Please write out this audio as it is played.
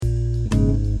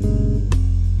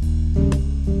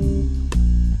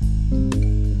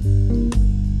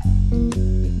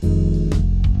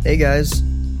Hey guys,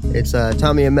 it's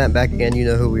Tommy and Matt back again. You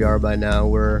know who we are by now.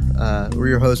 We're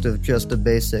your host of Just the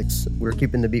Basics. We're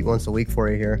keeping the beat once a week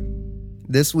for you here.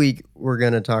 This week we're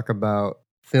going to talk about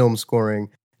film scoring.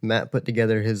 Matt put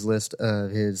together his list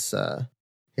of his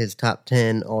top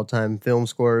 10 all-time film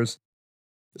scores.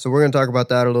 So we're going to talk about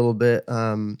that a little bit.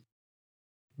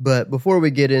 But before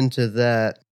we get into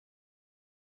that,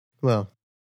 well,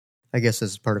 I guess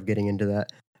this is part of getting into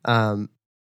that.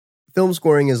 Film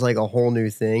scoring is like a whole new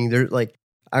thing. There's like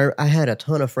I had a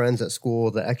ton of friends at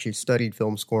school that actually studied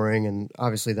film scoring, and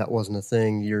obviously that wasn't a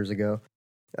thing years ago.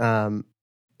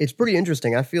 It's pretty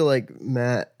interesting. I feel like,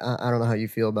 Matt, I don't know how you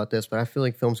feel about this, but I feel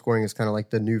like film scoring is kind of like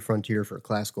the new frontier for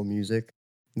classical music,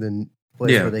 the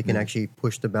place where they can actually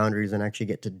push the boundaries and actually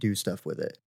get to do stuff with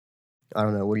it. I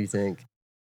don't know. What do you think?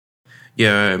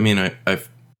 Yeah, I mean, I've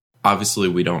obviously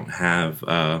we don't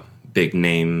have big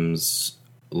names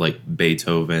like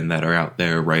Beethoven that are out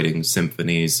there writing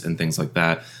symphonies and things like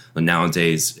that. But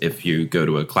nowadays, if you go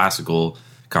to a classical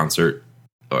concert,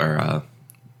 or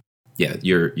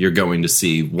you're going to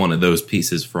see one of those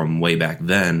pieces from way back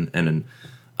then, and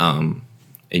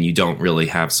you don't really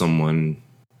have someone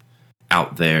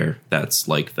out there that's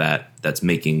like that, that's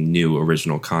making new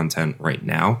original content right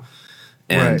now.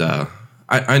 And Right.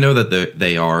 I know that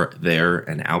they are there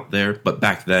and out there, but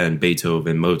back then,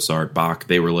 Beethoven, Mozart, Bach,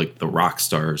 they were like the rock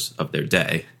stars of their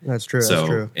day. That's true. So That's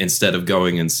true. instead of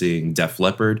going and seeing Def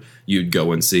Leppard, you'd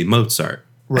go and see Mozart.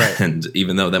 Right. And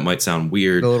even though that might sound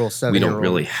weird, The little we 7-year-old. don't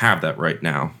really have that right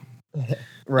now.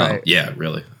 Right. Yeah,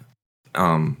 really.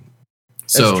 That's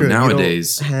So true.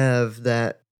 nowadays, You don't have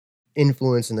that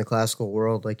influence in the classical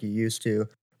world like you used to,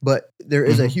 but there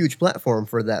is a huge platform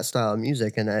for that style of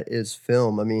music, and that is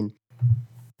film. I mean,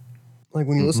 like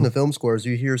when you listen to film scores,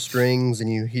 you hear strings and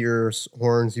you hear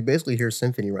horns. You basically hear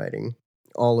symphony writing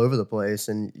all over the place,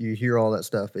 and you hear all that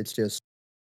stuff. It's just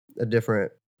a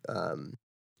different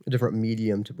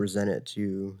medium to present it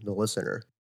to the listener.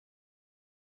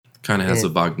 kind of has a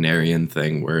And- Wagnerian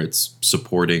thing where it's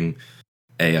supporting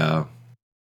the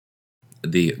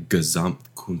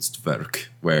Gesamtkunstwerk,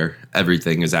 where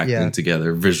everything is acting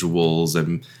together, visuals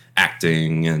and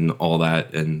acting and all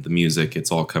that, and the music, it's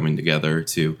all coming together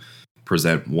to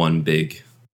present one big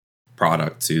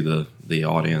product to the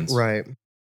audience. Right.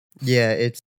 Yeah,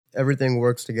 it's everything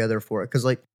works together for it. Because,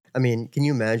 like, I mean, can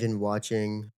you imagine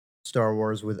watching Star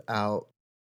Wars without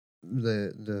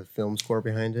the film score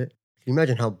behind it? Can you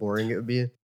imagine how boring it would be?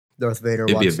 Darth Vader.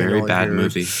 It'd be a walks in, very all he bad hears-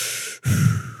 movie.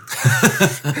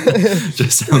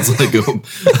 Just sounds like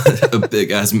a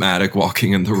big asthmatic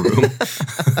walking in the room.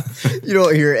 You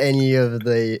don't hear any of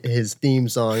his theme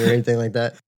song or anything like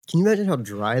that. Can you imagine how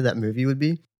dry that movie would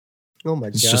be? Oh my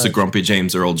god! It's just a grumpy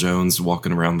James Earl Jones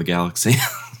walking around the galaxy.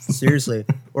 Seriously.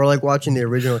 Or like watching the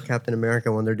original Captain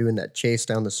America when they're doing that chase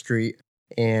down the street,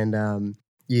 and the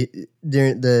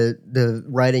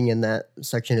writing in that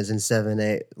section is in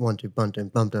 7/8. 1 2 bum dum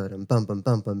bum da dum bum bum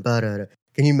bum bum ba da da.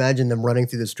 Can you imagine them running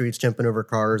through the streets, jumping over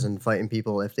cars, and fighting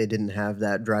people if they didn't have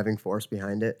that driving force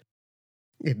behind it?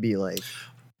 It'd be a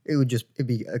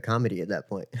comedy at that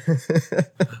point.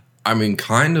 I mean,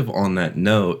 kind of on that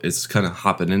note, it's kind of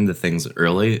hopping into things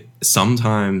early.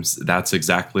 Sometimes that's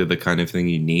exactly the kind of thing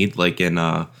you need. Like in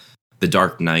The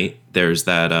Dark Knight, there's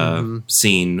that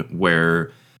scene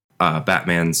where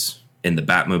Batman's in the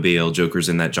Batmobile, Joker's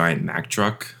in that giant Mack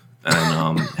truck,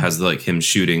 and has like him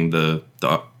shooting the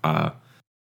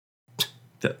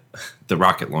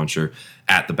rocket launcher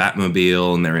at the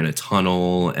Batmobile, and they're in a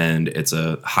tunnel, and it's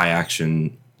a high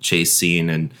action chase scene,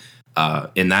 and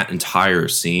in that entire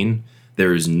scene,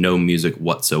 there is no music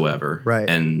whatsoever. Right.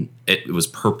 And it was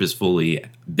purposefully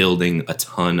building a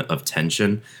ton of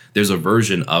tension. There's a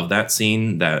version of that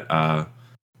scene that,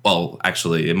 well,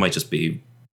 actually, it might just be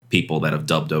people that have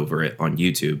dubbed over it on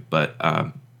YouTube, but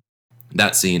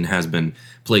that scene has been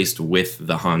placed with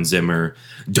the Hans Zimmer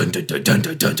dun dun dun dun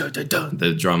dun dun dun dun, dun,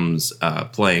 the drums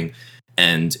playing,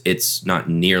 and it's not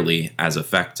nearly as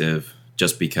effective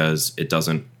just because it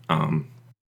doesn't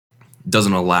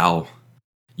allow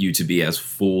you to be as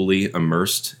fully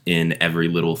immersed in every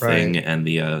little thing and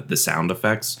the sound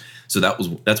effects. So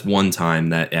that's one time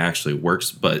that it actually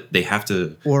works, but they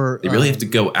really have to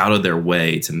go out of their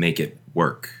way to make it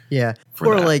work. Yeah. For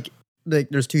Or that. like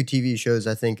there's 2 TV shows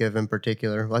I think of in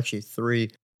particular. Well, actually 3.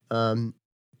 2 of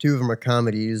them are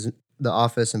comedies, The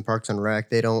Office and Parks and Rec.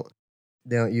 They don't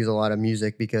use a lot of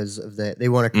music because of that. They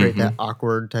want to create that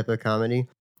awkward type of comedy.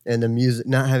 And the music,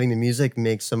 not having the music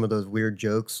makes some of those weird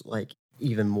jokes like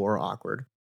even more awkward.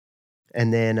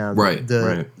 And then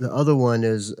the other one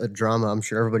is a drama I'm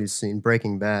sure everybody's seen,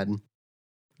 Breaking Bad.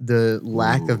 The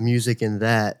lack of music in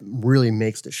that really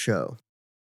makes the show.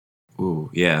 Ooh,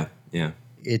 yeah, yeah.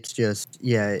 It's just,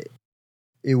 yeah,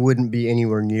 it wouldn't be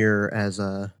anywhere near as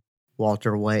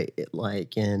Walter White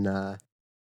like in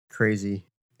Crazy,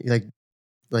 like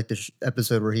the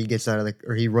episode where he gets out of the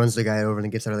or he runs the guy over and then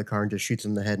gets out of the car and just shoots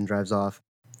him in the head and drives off.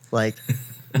 Like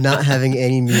not having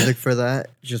any music for that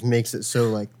just makes it so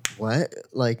like what?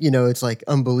 Like, it's like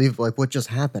unbelievable. Like what just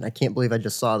happened? I can't believe I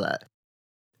just saw that.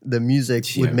 The music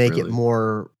would Yeah, make it really.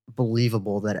 more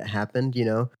believable that it happened,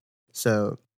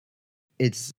 So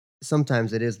it's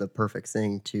sometimes it is the perfect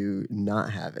thing to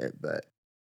not have it, but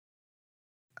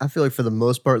I feel like for the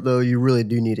most part though, you really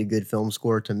do need a good film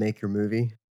score to make your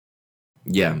movie.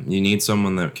 Yeah, you need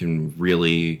someone that can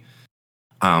really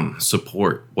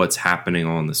support what's happening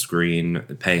on the screen,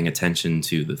 paying attention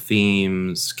to the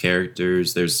themes,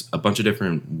 characters. There's a bunch of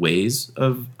different ways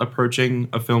of approaching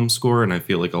a film score, and I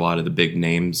feel like a lot of the big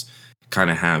names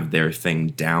kind of have their thing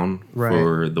down Right.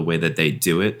 for the way that they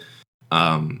do it.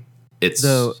 It's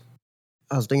Though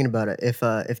I was thinking about it.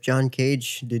 If John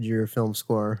Cage did your film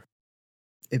score,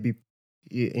 it'd be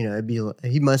it'd be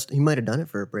he might have done it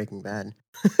for Breaking Bad.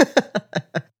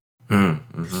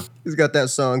 He's got that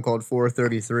song called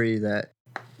 433 that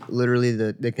literally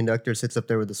the conductor sits up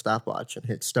there with the stopwatch and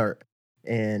hits start,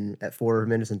 and at 4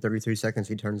 minutes and 33 seconds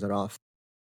he turns it off,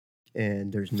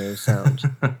 and there's no sound.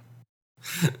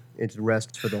 It's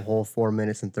rest for the whole 4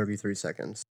 minutes and 33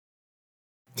 seconds.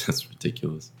 That's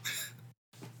ridiculous.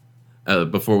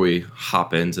 Before we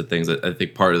hop into things, I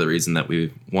think part of the reason that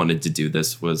we wanted to do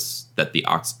this was that the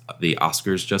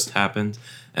Oscars just happened,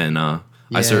 and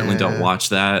I certainly don't watch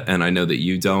that, and I know that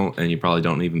you don't, and you probably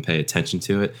don't even pay attention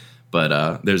to it.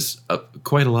 But there's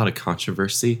quite a lot of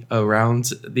controversy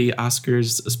around the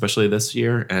Oscars, especially this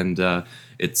year, and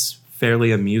it's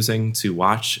fairly amusing to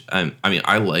watch. I mean,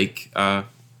 I like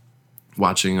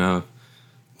watching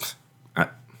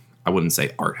I wouldn't say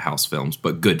art house films,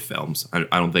 but good films. I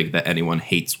don't think that anyone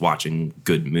hates watching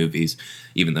good movies,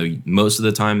 even though most of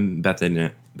the time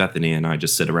Bethany and I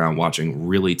just sit around watching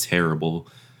really terrible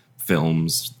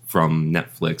films from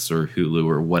Netflix or Hulu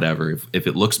or whatever. If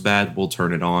it looks bad, we'll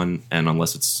turn it on, and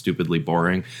unless it's stupidly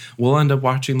boring, we'll end up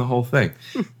watching the whole thing.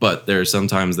 But there are some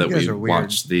times that we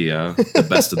watch the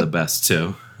best of the best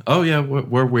too. Oh yeah,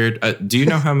 we're weird. Do you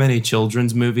know how many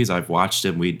children's movies I've watched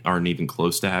and we aren't even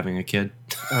close to having a kid?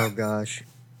 Oh gosh.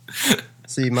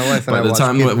 See, my wife and I by the watch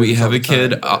time kid that we movies have all a the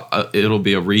kid, time, it'll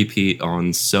be a repeat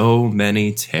on so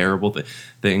many terrible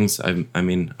things. I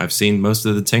mean, I've seen most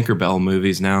of the Tinkerbell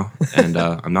movies now, and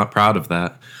I'm not proud of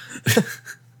that.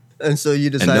 and so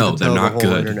you decide no, to they're tell not the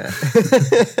whole good.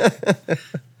 internet.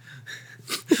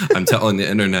 I'm telling the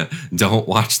internet, don't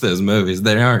watch those movies.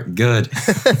 They aren't good.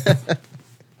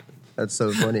 That's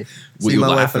so funny. We See, my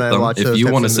laugh wife and at I them. watch If those you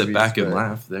types want to of sit movies, back and but-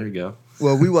 laugh, there you go.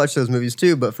 Well, we watch those movies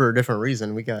too, but for a different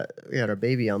reason. We got our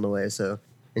baby on the way,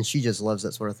 and she just loves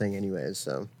that sort of thing anyways,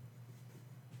 so.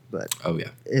 But Oh yeah.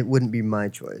 it wouldn't be my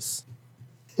choice.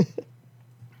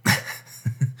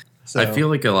 I feel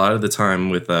like a lot of the time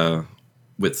with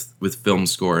film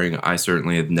scoring, I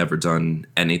certainly have never done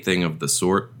anything of the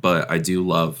sort, but I do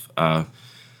love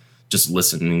just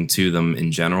listening to them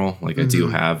in general. Like I do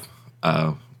have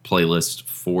a playlist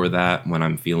for that when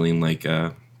I'm feeling like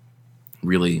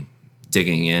really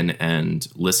digging in and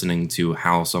listening to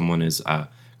how someone is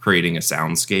creating a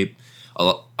soundscape.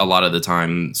 A lot of the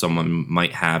time, someone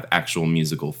might have actual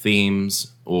musical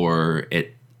themes, or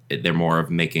they're more of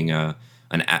making an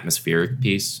atmospheric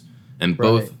piece, and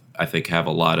both Right. I think have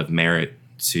a lot of merit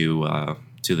to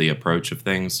the approach of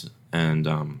things.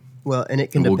 And Well, and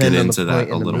it can we'll depend get on into the that point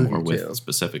a in the little movie more with too.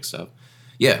 specific stuff.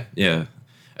 Yeah, yeah.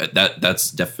 That's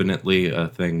definitely a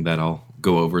thing that I'll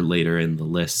go over later in the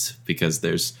list, because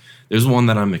there's one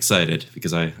that I'm excited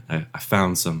because I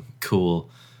found some cool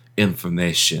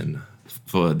information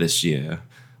for this year's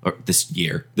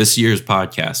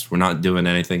podcast. We're not doing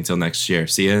anything till next year.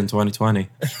 See you in 2020.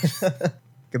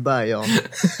 Goodbye, y'all.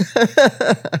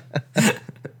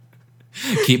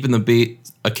 Keeping the beat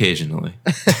occasionally.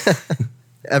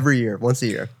 Every year, once a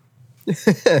year.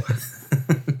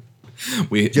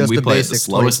 We Just the play at the basics,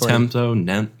 slowest 2020.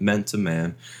 tempo meant to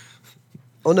man.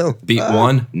 Oh no! Beat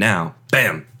one now.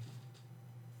 Bam.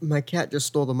 My cat just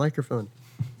stole the microphone.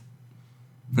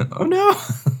 Oh no.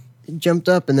 He jumped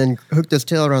up and then hooked his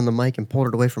tail around the mic and pulled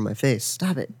it away from my face.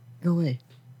 Stop it! Go away.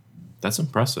 That's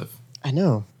impressive. I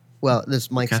know. Well, this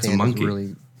mic Cat's a stand is monkey.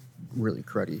 really, really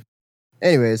cruddy.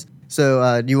 Anyways,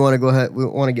 so do you want to go ahead? We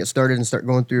want to get started and start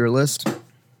going through your list.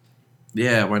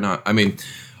 Yeah, why not? I mean,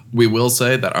 we will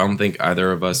say that I don't think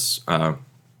either of us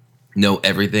know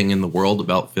everything in the world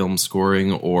about film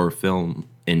scoring or film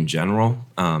in general.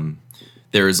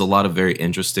 There is a lot of very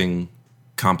interesting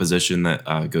composition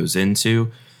that goes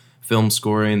into film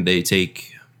scoring. They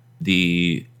take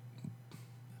I'd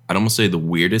almost say the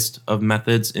weirdest of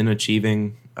methods in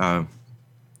achieving a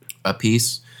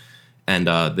piece, and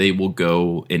they will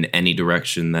go in any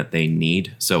direction that they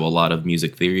need. So a lot of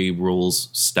music theory rules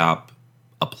stop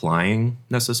applying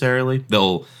necessarily.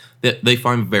 They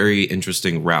find very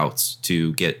interesting routes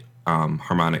to get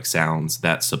harmonic sounds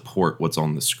that support what's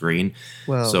on the screen.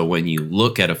 Well, so when you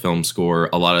look at a film score,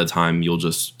 a lot of the time you'll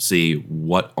just see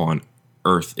what on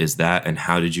earth is that and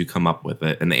how did you come up with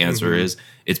it? And the answer is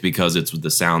it's because it's the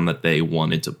sound that they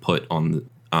wanted to put on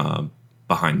the,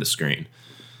 behind the screen.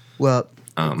 Well,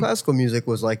 classical music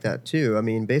was like that too. I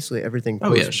mean, basically everything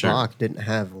post-Bach didn't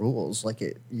have rules like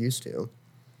it used to.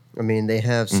 I mean, they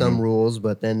have some rules,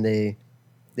 but then they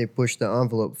pushed the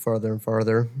envelope farther and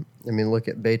farther. I mean, look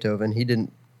at Beethoven.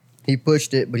 He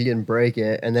pushed it, but he didn't break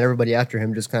it. And then everybody after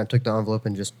him just kind of took the envelope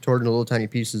and just tore it into little tiny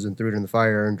pieces and threw it in the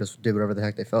fire and just did whatever the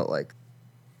heck they felt like.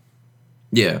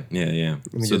 Yeah.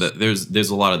 So that there's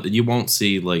a lot of, you won't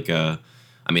see like I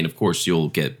mean, of course you'll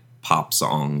get pop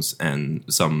songs and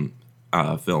some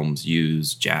films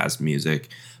use jazz music,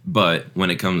 but when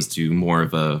it comes to more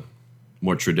of a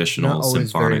more traditional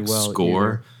symphonic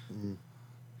score,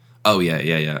 oh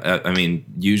yeah. I mean,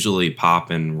 usually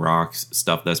pop and rock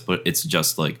stuff it's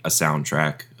just like a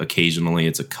soundtrack. Occasionally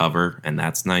it's a cover, and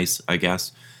that's nice, I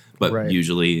guess. But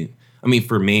usually, I mean,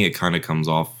 for me, it kind of comes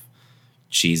off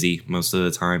cheesy most of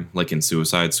the time, like in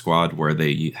Suicide Squad, where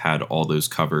they had all those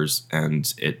covers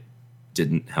and it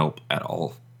didn't help at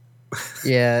all.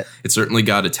 Yeah. It certainly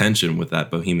got attention with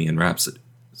that Bohemian Rhapsody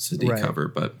cover,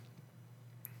 but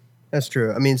that's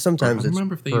true. I mean, sometimes it's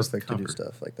perfect to do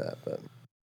stuff like that, but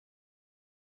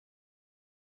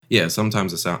yeah,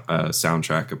 sometimes a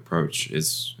soundtrack approach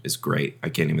is great. I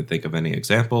can't even think of any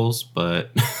examples, but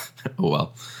oh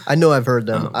well. I know I've heard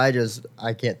them. I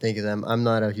can't think of them. I'm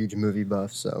not a huge movie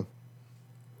buff, so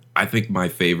I think my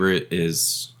favorite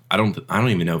is I don't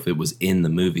even know if it was in the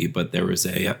movie, but there was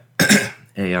a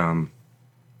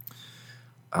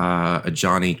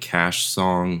Johnny Cash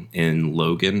song in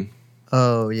Logan.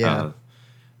 Oh yeah.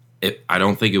 I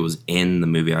don't think it was in the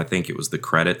movie. I think it was the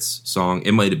credits song.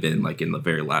 It might have been like in the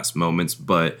very last moments,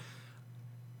 but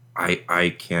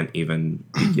I can't even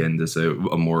begin to say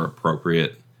a more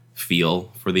appropriate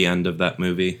feel for the end of that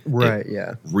movie. Right,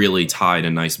 it really tied a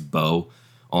nice bow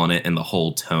on it, and the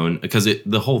whole tone, because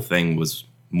the whole thing was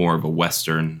more of a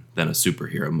Western than a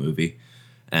superhero movie.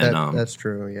 And that's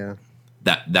true, yeah.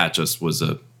 That just was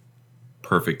a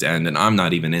perfect end. And I'm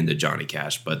not even into Johnny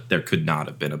Cash, but there could not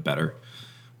have been a better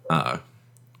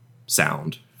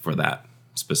sound for that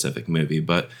specific movie.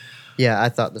 But yeah, I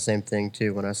thought the same thing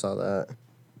too when I saw that.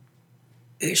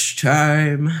 It's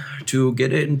time to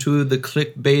get into the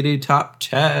clickbaity top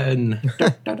 10.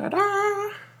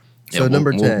 So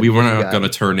number 10. We were not going to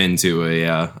turn into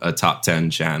a top 10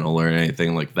 channel or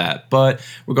anything like that, but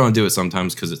we're going to do it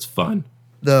sometimes because it's fun.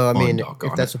 Though, I mean,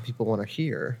 if that's what people want to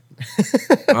hear.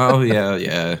 Oh,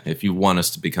 yeah. If you want us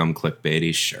to become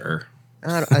clickbaity, sure.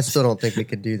 I still don't think we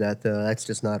could do that, though. That's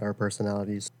just not our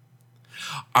personalities.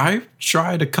 I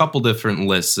tried a couple different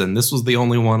lists, and this was the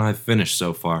only one I've finished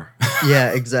so far.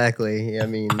 Yeah, exactly. I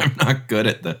mean, I'm not good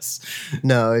at this.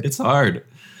 No, it's hard.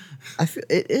 I feel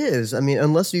it is. I mean,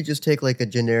 unless you just take like a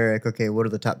generic, okay, what are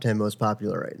the top 10 most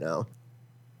popular right now?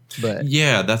 But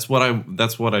yeah, that's what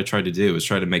I tried to do, is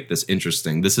try to make this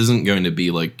interesting. This isn't going to be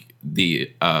like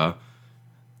the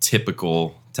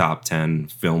typical top 10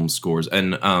 film scores,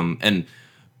 and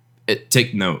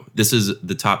take note, this is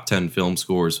the top 10 film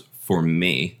scores for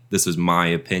me. This is my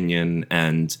opinion,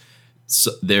 and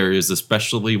so there is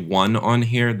especially one on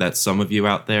here that some of you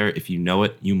out there, if you know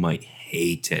it, you might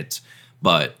hate it,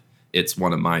 but it's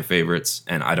one of my favorites,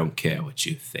 and I don't care what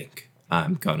you think.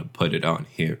 I'm gonna put it on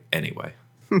here anyway.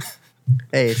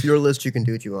 Hey, it's your list. You can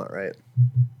do what you want, right?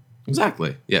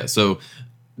 Exactly. Yeah. So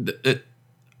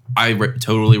I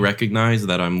totally recognize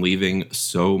that I'm leaving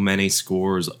so many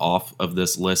scores off of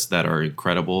this list that are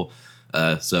incredible.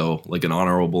 So like an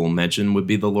honorable mention would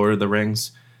be The Lord of the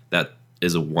Rings. That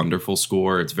is a wonderful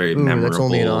score. It's very memorable. That's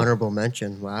only an honorable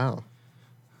mention. Wow.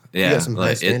 Yeah. You got some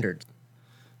high standards.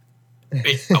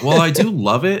 Well, I do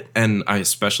love it, and I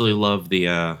especially love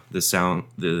the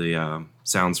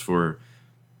sounds for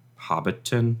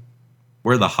Hobbiton.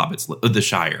 Where the hobbits live? The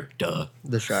Shire, duh.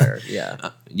 The Shire, yeah.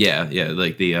 Yeah,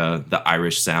 like the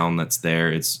Irish sound that's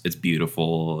there. It's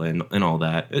beautiful and all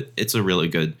that. It's a really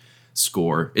good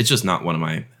score. It's just not one of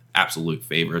my absolute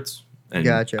favorites. And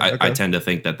gotcha. I tend to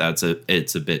think that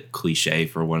it's a bit cliche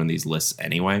for one of these lists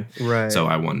anyway. Right. So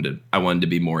I wanted to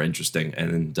be more interesting,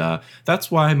 and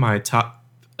that's why my top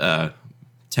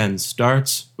 10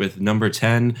 starts with number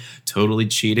 10 totally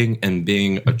cheating and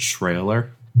being a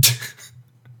trailer.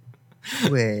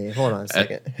 Wait, hold on a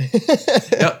second.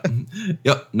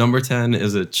 Yep. Number 10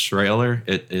 is a trailer.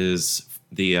 It is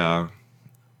the I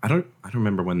don't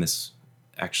remember when this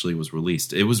actually was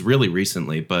released. It was really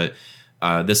recently, but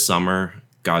this summer,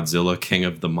 Godzilla King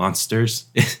of the Monsters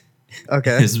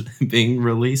is being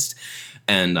released,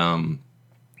 and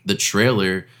the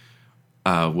trailer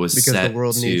was because set the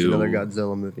world to needs another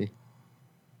Godzilla movie.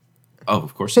 Oh,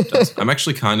 of course it does. I'm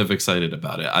actually kind of excited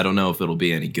about it. I don't know if it'll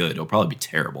be any good. It'll probably be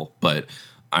terrible, but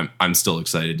I'm still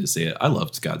excited to see it. I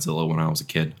loved Godzilla when I was a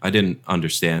kid. I didn't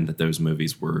understand that those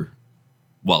movies were,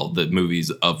 well, the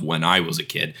movies of when I was a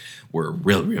kid were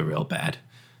real bad.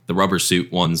 The rubber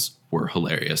suit ones were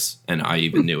hilarious, and I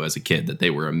even knew as a kid that they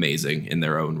were amazing in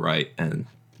their own right and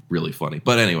really funny.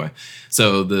 But anyway,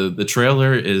 so the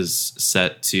trailer is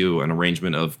set to an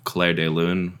arrangement of Claire de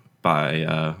Lune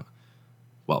by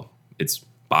it's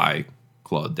by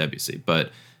Claude Debussy,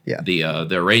 but the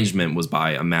arrangement was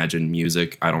by Imagine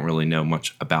Music. I don't really know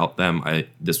much about them.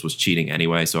 This was cheating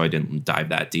anyway, so I didn't dive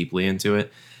that deeply into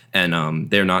it. And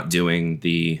they're not doing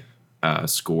the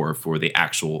score for the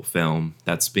actual film.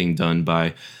 That's being done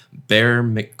by Bear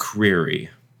McCreary,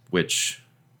 which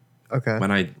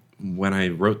when I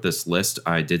wrote this list,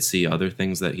 I did see other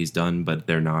things that he's done, but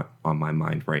they're not on my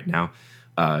mind right now.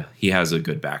 He has a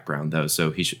good background though,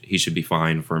 so he should be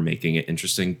fine for making it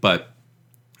interesting. But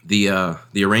the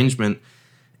arrangement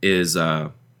is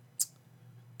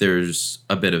there's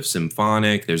a bit of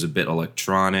symphonic, there's a bit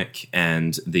electronic,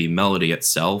 and the melody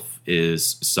itself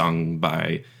is sung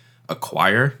by a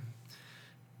choir,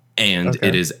 and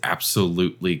it is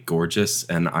absolutely gorgeous.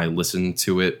 And I listened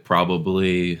to it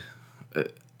probably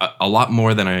a lot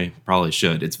more than I probably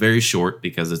should. It's very short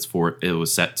because it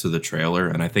was set to the trailer,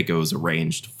 and I think it was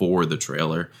arranged for the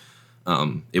trailer.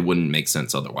 It wouldn't make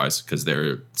sense otherwise because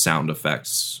their sound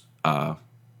effects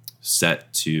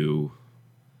set to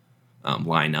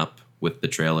line up with the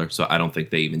trailer. So I don't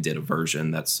think they even did a version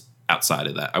that's outside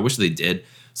of that. I wish they did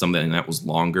something that was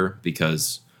longer,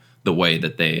 because the way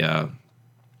that they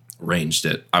arranged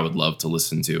it, I would love to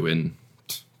listen to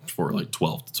for like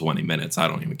 12 to 20 minutes. I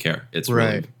don't even care. It's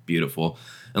really beautiful.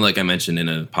 And like I mentioned in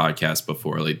a podcast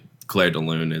before, like Claire de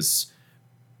Lune is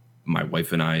my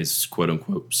wife and I's quote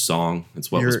unquote song. It's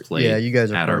what was played you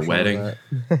guys are at our wedding.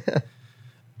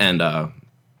 And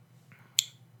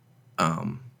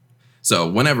so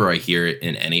whenever I hear it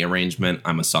in any arrangement,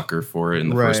 I'm a sucker for it in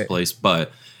the first place.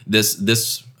 But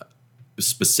this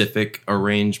specific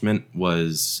arrangement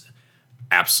was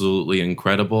absolutely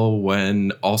incredible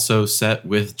when also set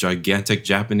with gigantic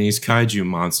Japanese kaiju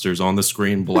monsters on the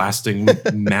screen blasting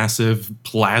massive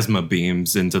plasma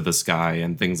beams into the sky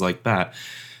and things like that.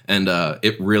 And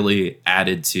it really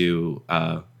added to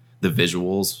the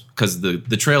visuals, because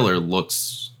the trailer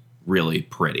looks really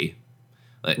pretty.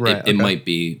 It might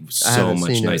be so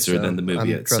much nicer than the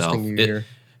movie itself.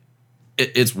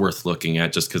 It's worth looking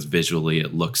at just because visually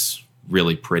it looks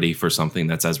really pretty for something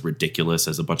that's as ridiculous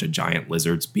as a bunch of giant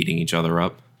lizards beating each other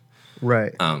up.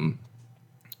 Right.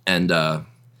 And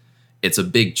it's a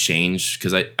big change,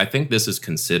 because I think this is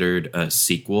considered a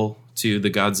sequel to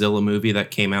the Godzilla movie that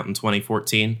came out in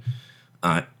 2014.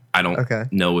 I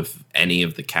don't know if any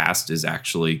of the cast is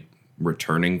actually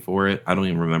returning for it. I don't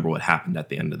even remember what happened at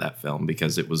the end of that film,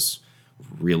 because it was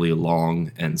really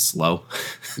long and slow.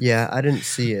 Yeah, I didn't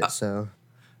see it, so...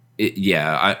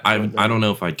 I don't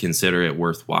know if I'd consider it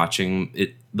worth watching.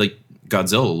 It, like,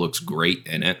 Godzilla looks great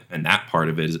in it, and that part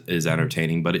of it is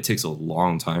entertaining, but it takes a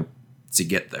long time to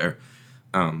get there.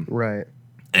 Right.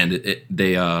 And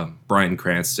Bryan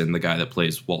Cranston, the guy that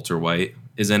plays Walter White,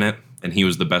 is in it, and he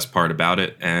was the best part about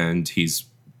it, and he's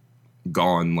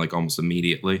gone like almost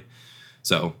immediately.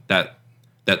 So that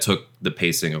took the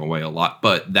pacing away a lot.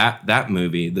 But that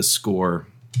movie, the score,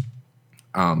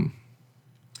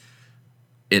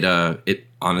 it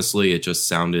honestly, it just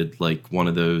sounded like one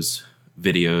of those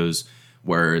videos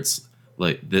where it's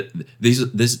like these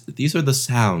are the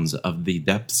sounds of the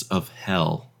depths of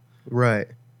hell. Right.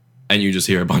 And you just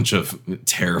hear a bunch of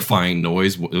terrifying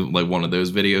noise, like one of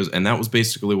those videos. And that was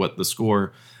basically what the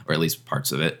score, or at least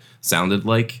parts of it, sounded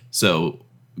like. So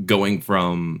going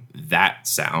from that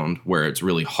sound, where it's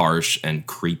really harsh and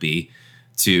creepy,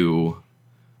 to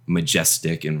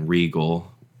majestic and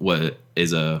regal, what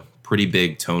is a pretty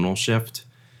big tonal shift.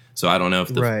 So I don't know if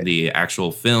the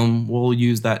actual film will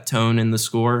use that tone in the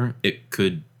score. It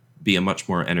could be a much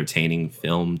more entertaining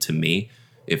film to me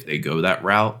if they go that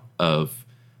route of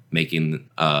making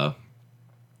a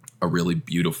really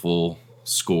beautiful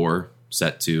score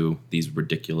set to these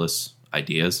ridiculous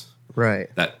ideas. Right.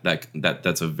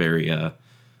 That's a very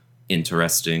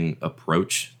interesting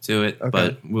approach to it. Okay.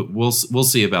 But we'll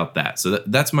see about that. So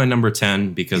that's my number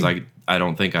 10 because I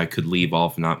don't think I could leave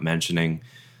off not mentioning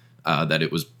that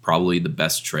it was probably the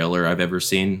best trailer I've ever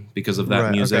seen because of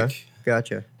that music. Okay.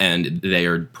 Gotcha. And they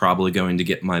are probably going to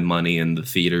get my money in the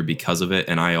theater because of it.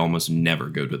 And I almost never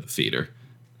go to the theater.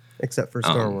 Except for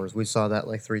Star Wars. We saw that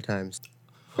like 3 times.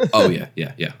 Oh yeah.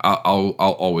 I'll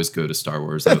always go to Star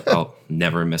Wars. I'll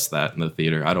never miss that in the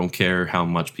theater. I don't care how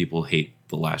much people hate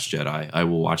The Last Jedi. I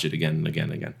will watch it again and again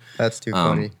and again. That's too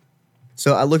funny.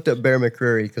 So I looked up Bear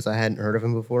McCreary because I hadn't heard of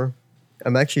him before.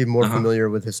 I'm actually more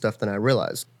familiar with his stuff than I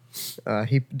realized.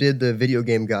 He did the video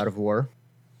game God of War.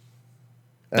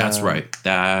 That's right.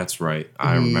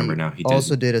 I remember now. He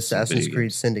also did Assassin's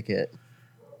Creed Syndicate.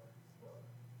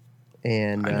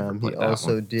 And he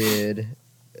also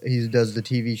he does the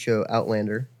TV show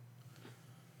Outlander.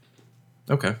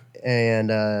 Okay. And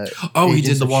he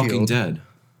did The Walking Dead.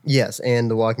 Yes,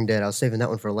 and The Walking Dead. I was saving that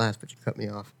one for last, but you cut me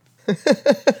off.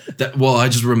 I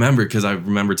just remembered because I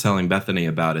remember telling Bethany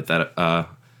about it that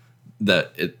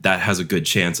has a good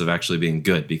chance of actually being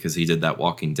good because he did that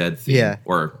Walking Dead theme. Yeah.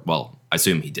 I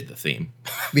assume he did the theme.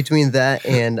 Between that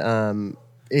and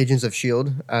Agents of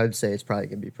S.H.I.E.L.D., I would say it's probably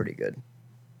going to be pretty good.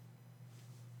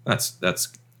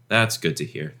 That's good to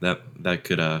hear. That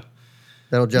could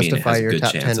that'll justify your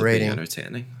top 10 rating.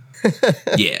 Entertaining.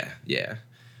 Yeah.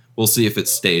 We'll see if it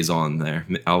stays on there.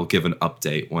 I'll give an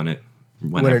update whenever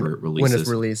it releases. When it's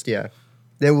released, yeah.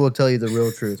 Then we'll tell you the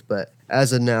real truth. But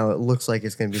as of now, it looks like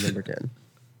it's going to be number 10.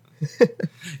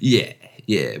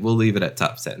 Yeah. We'll leave it at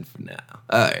top 10 for now.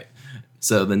 All right.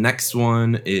 So the next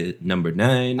one is number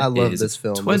 9. I love this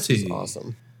film. This is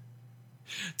awesome.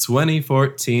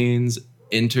 2014's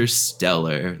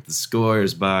Interstellar. The score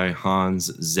is by Hans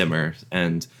Zimmer.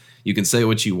 And you can say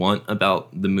what you want about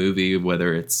the movie,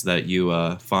 whether it's that you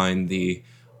find the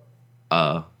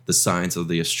science of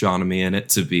the astronomy in it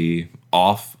to be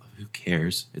off. Who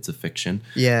cares? It's a fiction.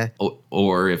 Yeah.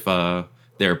 Or if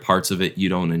there are parts of it you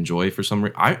don't enjoy for some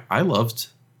reason. I loved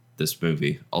this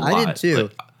movie a lot. I did too.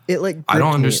 I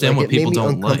don't understand what people don't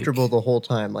like. It made me uncomfortable the whole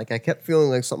time. Like I kept feeling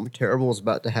like something terrible was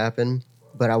about to happen,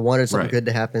 but I wanted something good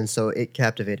to happen, so it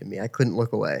captivated me. I couldn't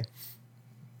look away.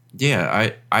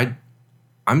 Yeah,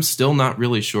 I'm still not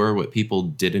really sure what people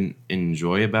didn't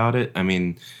enjoy about it. I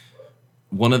mean,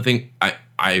 one of the things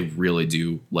I really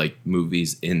do like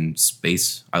movies in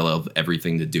space. I love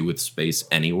everything to do with space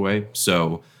anyway.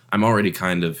 So I'm already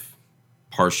kind of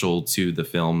partial to the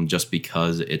film just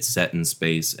because it's set in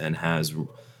space and has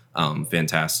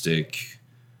fantastic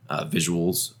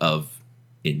visuals of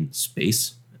in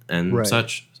space and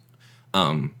such.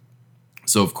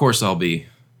 So of course I'll be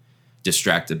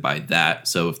distracted by that.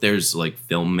 So if there's like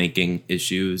filmmaking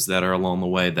issues that are along the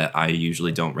way that I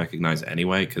usually don't recognize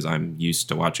anyway, because I'm used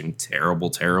to watching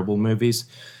terrible movies,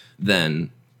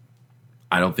 then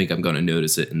I don't think I'm going to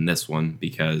notice it in this one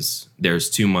because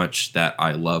there's too much that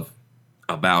I love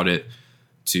about it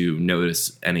to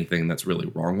notice anything that's really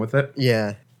wrong with it.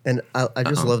 Yeah. And I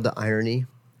just love the irony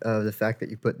of the fact that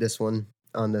you put this one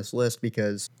on this list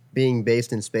because being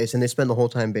based in space, and they spend the whole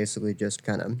time basically just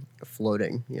kind of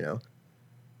floating,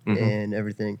 and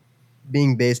everything.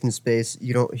 Being based in space,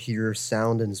 you don't hear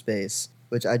sound in space,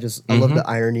 which I love the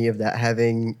irony of that,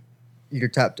 having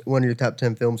one of your top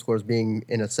 10 film scores being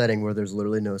in a setting where there's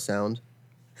literally no sound.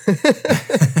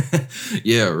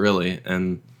 Yeah, really.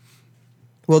 And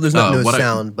well, there's not no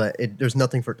sound, but there's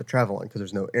nothing for it to travel on because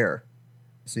there's no air,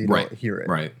 so you don't hear it.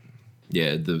 Right.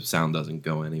 Yeah, the sound doesn't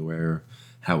go anywhere.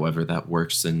 However that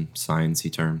works in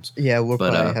sciencey terms. Yeah, we'll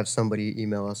probably have somebody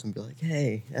email us and be like,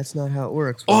 "Hey, that's not how it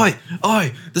works." Oi!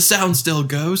 The sound still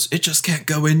goes. It just can't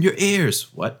go in your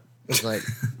ears. What? It's like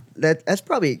that's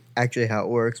probably actually how it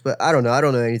works, but I don't know. I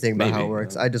don't know anything about how it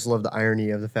works. I just love the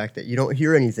irony of the fact that you don't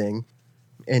hear anything,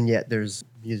 and yet there's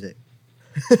music.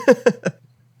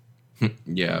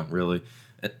 Yeah, really.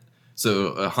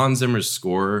 So Hans Zimmer's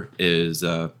score is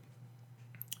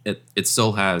it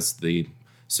still has the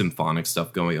symphonic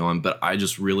stuff going on, but I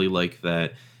just really like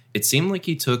that it seemed like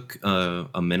he took a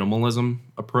minimalism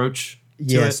approach to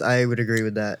yes, it. I would agree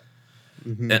with that.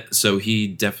 Mm-hmm. So he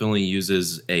definitely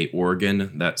uses a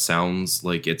organ that sounds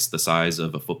like it's the size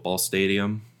of a football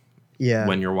stadium. Yeah.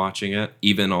 When you're watching it,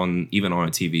 even on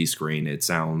a TV screen, it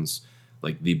sounds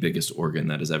like the biggest organ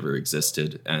that has ever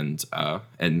existed, and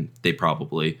they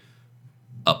probably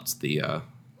upped the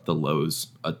lows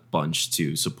a bunch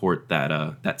to support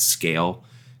that scale.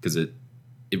 Because it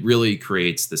really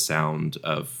creates the sound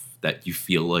of that you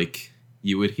feel like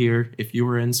you would hear if you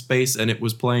were in space and it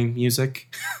was playing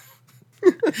music.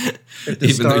 If the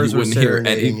Even though stars you were wouldn't hear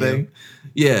serenading you. anything.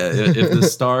 Yeah, if the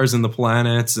stars and the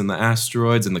planets and the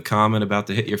asteroids and the comet about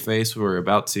to hit your face were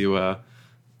about to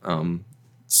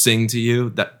sing to you,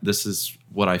 that this is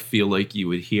what I feel like you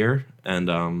would hear,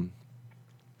 and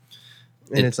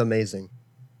It's amazing.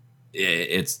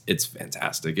 it's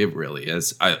fantastic. It really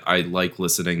is. I like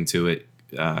listening to it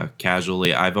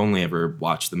casually. I've only ever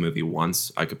watched the movie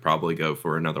once. I could probably go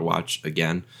for another watch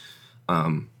again,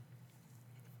 and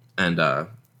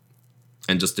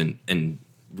just and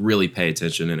really pay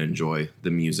attention and enjoy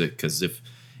the music. Because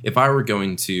if I were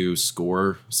going to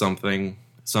score something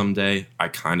someday, I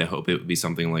kind of hope it would be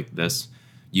something like this.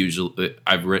 Usually,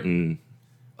 I've written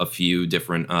a few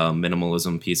different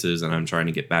minimalism pieces, and I'm trying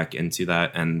to get back into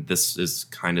that. And this is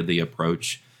kind of the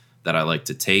approach that I like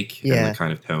to take, and the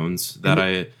kind of tones that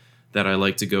I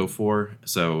like to go for.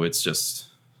 So it's just,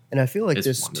 and I feel like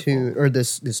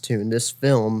this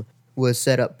film was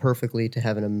set up perfectly to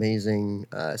have an amazing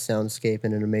soundscape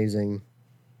and an amazing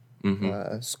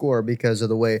score, because of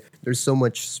the way there's so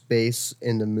much space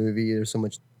in the movie. There's so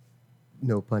much,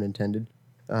 no pun intended.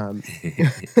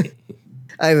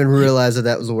 I even realized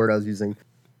that was the word I was using.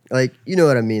 Like, you know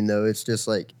what I mean, though. It's just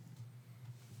like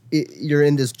you're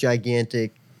in this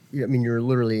gigantic. I mean, you're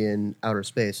literally in outer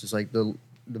space. It's like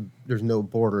there's no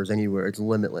borders anywhere. It's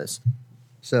limitless.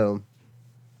 So,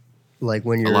 like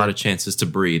when you're a lot of chances to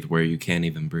breathe where you can't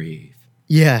even breathe.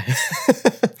 Yeah.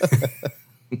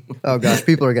 Oh gosh,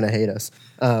 people are gonna hate us.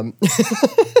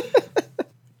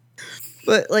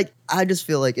 But like, I just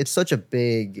feel like it's such a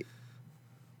big.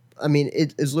 I mean,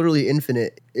 it's literally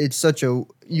infinite. It's such a,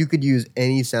 you could use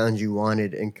any sounds you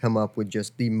wanted and come up with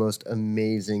just the most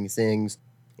amazing things.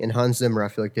 And Hans Zimmer, I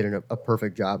feel like, did a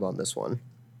perfect job on this one.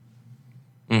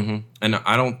 Mm-hmm. And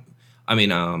I don't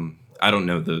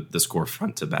know the score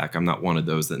front to back. I'm not one of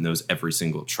those that knows every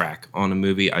single track on a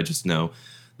movie. I just know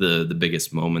the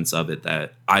biggest moments of it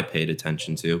that I paid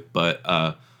attention to.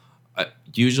 But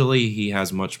usually he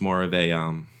has much more of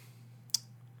a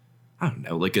I don't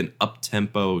know, like an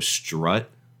up-tempo strut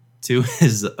to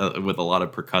his with a lot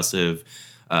of percussive,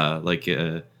 like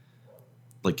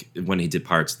when he did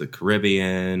Pirates of the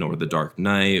Caribbean or The Dark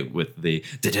Knight with the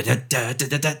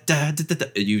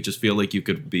you just feel like you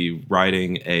could be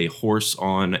riding a horse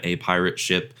on a pirate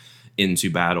ship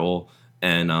into battle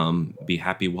and be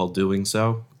happy while doing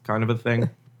so, kind of a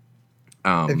thing.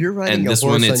 If you're riding and a this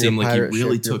one, it it seemed like you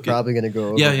really ship, took you're probably going to go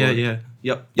overboard. Yeah.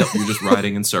 Yep. You're just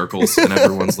riding in circles, and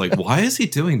everyone's like, "Why is he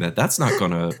doing that? That's not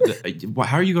gonna.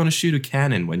 How are you going to shoot a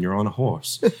cannon when you're on a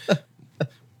horse?"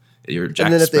 You're Jack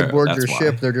and then if Sparrow, they board that's your why.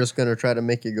 ship, they're just going to try to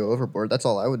make you go overboard. That's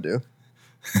all I would do.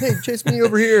 Hey, chase me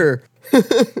over here.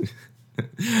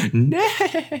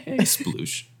 Nay,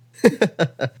 sploosh.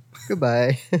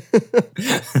 Goodbye.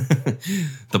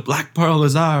 The Black Pearl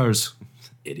is ours.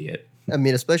 Idiot. I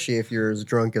mean, especially if you're as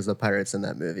drunk as the pirates in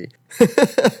that movie.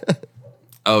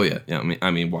 Oh yeah. I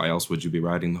mean, why else would you be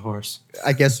riding the horse?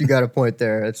 I guess you got a point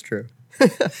there. That's true.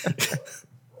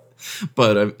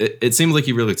 But it seems like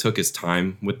he really took his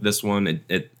time with this one.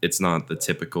 It's not the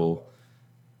typical,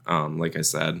 like I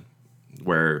said,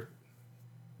 where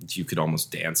you could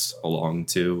almost dance along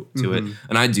to it.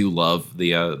 And I do love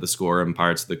the score in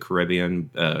Pirates of the Caribbean.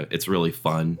 It's really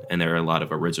fun, and there are a lot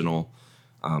of original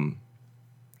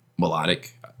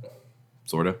melodic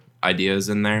sort of ideas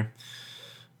in there.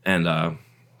 And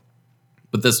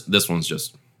but this one's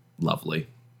just lovely.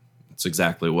 It's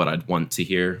exactly what I'd want to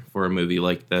hear for a movie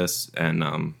like this, and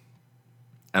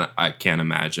I can't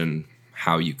imagine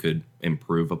how you could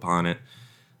improve upon it.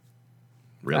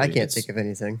 Really, I can't think of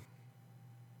anything.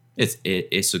 It's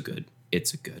a good.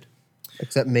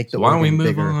 Except make the. So why don't we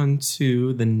move bigger. on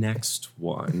to the next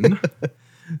one?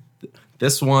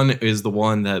 This one is the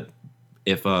one that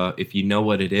if you know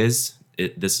what it is,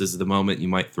 this is the moment you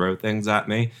might throw things at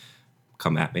me.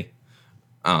 Come at me.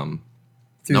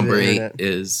 Number 8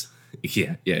 is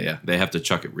yeah. They have to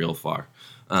chuck it real far.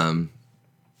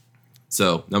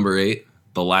 So number 8,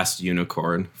 The Last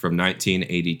Unicorn from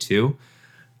 1982.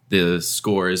 The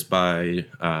score is by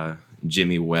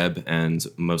Jimmy Webb, and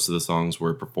most of the songs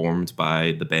were performed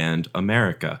by the band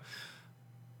America.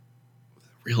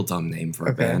 Real dumb name for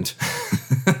a band.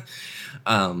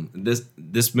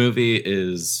 This movie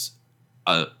is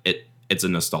it's a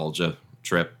nostalgia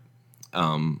trip.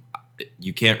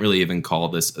 You can't really even call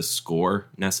this a score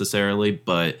necessarily,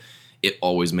 but it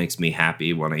always makes me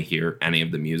happy when I hear any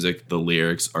of the music. The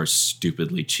lyrics are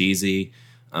stupidly cheesy.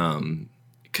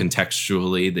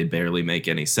 Contextually, they barely make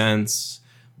any sense,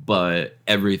 but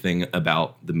everything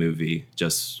about the movie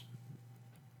just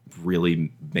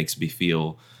really makes me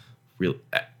feel real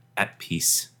at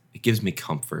peace. It gives me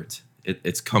comfort.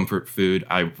 it's comfort food.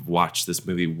 I've watched this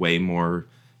movie way more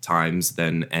times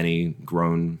than any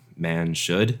grown man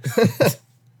should.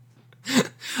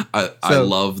 I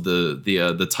love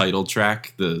the title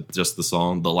track, the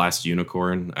song, "The Last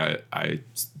Unicorn." I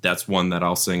that's one that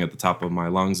I'll sing at the top of my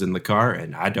lungs in the car,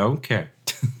 and I don't care.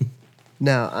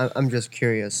 Now, I'm just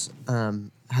curious.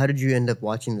 How did you end up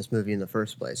watching this movie in the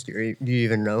first place? Do you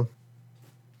even know?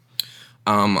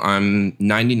 I'm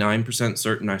 99%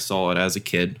 certain I saw it as a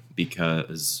kid,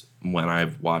 because when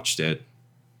I've watched it,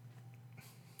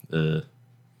 I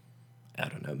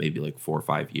don't know, maybe like 4 or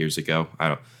 5 years ago.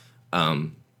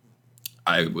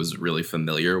 I was really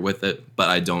familiar with it, but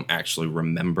I don't actually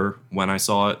remember when I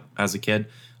saw it as a kid.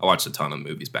 I watched a ton of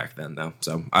movies back then, though,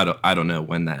 so I don't know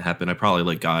when that happened. I probably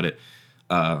like got it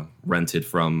rented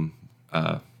from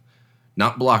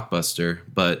not Blockbuster,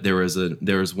 but there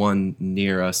was one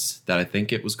near us that I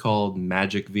think it was called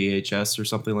Magic VHS or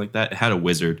something like that. It had a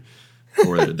wizard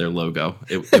for their logo.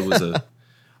 It was a.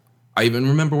 I even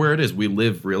remember where it is. We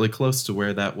live really close to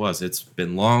where that was. It's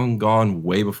been long gone,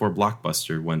 way before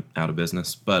Blockbuster went out of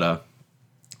business. But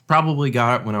probably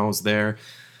got it when I was there.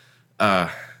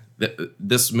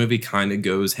 This movie kind of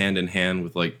goes hand in hand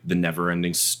with like The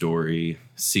Neverending Story,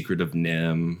 Secret of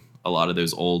NIMH, a lot of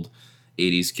those old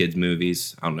 80s kids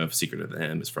movies. I don't know if Secret of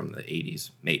NIMH is from the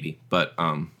 80s, maybe. But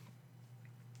I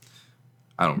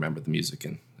don't remember the music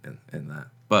in that.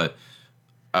 But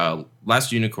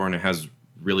Last Unicorn, it has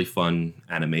really fun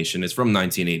animation. It's from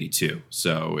 1982,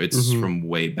 so it's from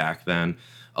way back then.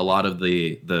 A lot of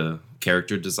the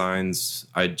character designs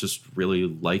I just really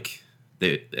like.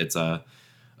 It's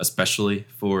especially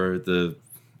for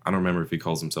I don't remember if he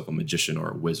calls himself a magician or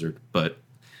a wizard, but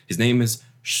his name is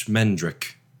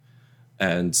Schmendrick.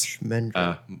 And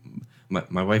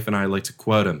my wife and I like to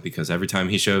quote him, because every time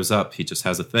he shows up, he just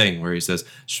has a thing where he says,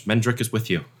 "Schmendrick is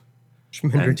with you."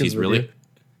 Schmendrick and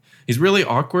he's really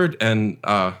awkward, and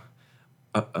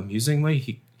amusingly,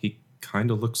 he kind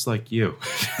of looks like you.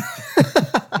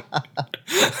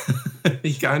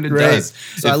 He kind of does.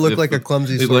 So I look like a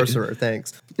clumsy sorcerer.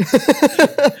 Thanks.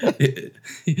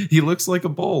 He looks like a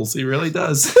Bowles. He really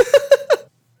does.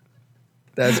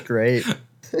 That's great.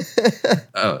 He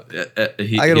I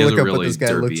gotta has look a up really what this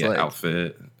guy looks derpy like.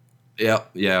 outfit. Yeah.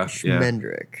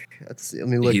 Schmendrick. Let's see. Let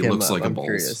me look He him looks up. like a I'm Bowles.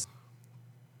 curious.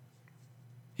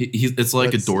 It's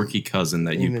like Let's a dorky cousin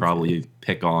that you'd probably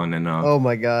pick on, and Oh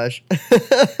my gosh.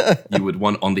 you would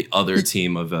want on the other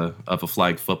team of a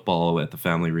flag football at the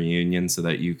family reunion so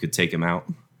that you could take him out.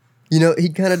 You know, he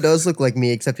kind of does look like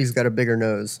me, except he's got a bigger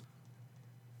nose.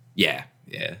 Yeah.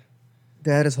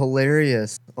 That is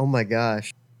hilarious. Oh my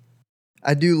gosh.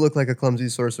 I do look like a clumsy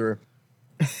sorcerer.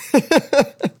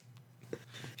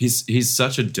 He's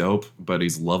such a dope, but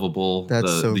he's lovable.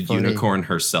 That's so the funny. unicorn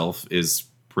herself is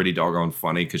pretty doggone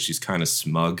funny because she's kind of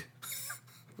smug.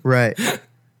 Right.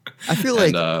 I feel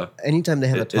like And, anytime they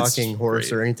have a it's talking horse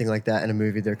great. or anything like that in a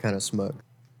movie, they're kind of smug.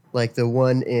 Like the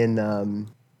one in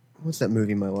what's that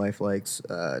movie my wife likes?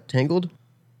 Tangled?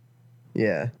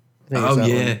 Yeah. I think it's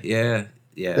that one.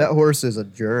 yeah. That horse is a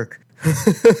jerk.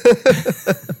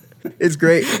 It's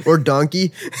great. Or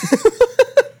Donkey.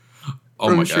 Oh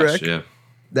from my gosh, Shrek. yeah.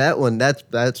 That one, that's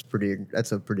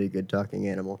a pretty good talking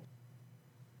animal.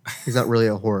 He's not really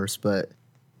a horse, but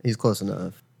he's close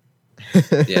enough.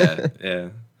 Yeah.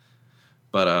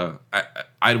 But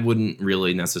I wouldn't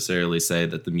really necessarily say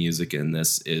that the music in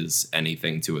this is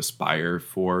anything to aspire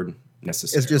for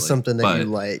necessarily. It's just something that but you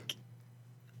like.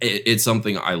 It's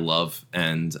something I love,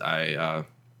 and I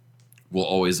will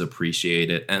always appreciate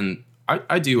it. And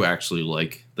I do actually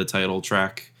like the title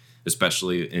track,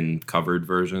 especially in covered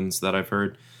versions that I've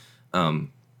heard.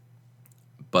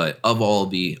 But of all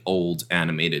the old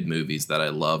animated movies that I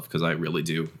love, because I really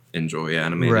do enjoy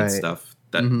animated stuff,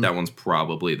 that one's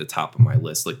probably the top of my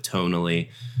list. Like tonally,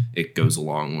 it goes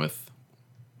along with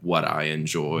what I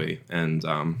enjoy. And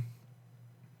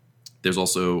there's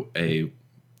also a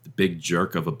big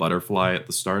jerk of a butterfly at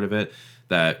the start of it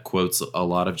that quotes a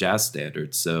lot of jazz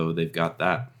standards. So they've got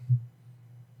that.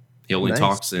 He only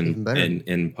talks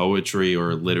in poetry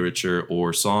or literature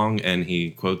or song, and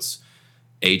he quotes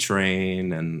A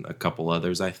Train and a couple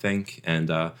others, I think.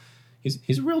 And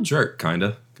he's a real jerk, kind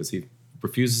of, because he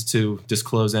refuses to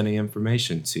disclose any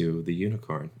information to the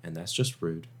unicorn, and that's just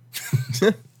rude.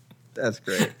 That's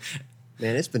great.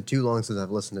 Man, it's been too long since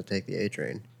I've listened to Take the A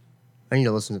Train. I need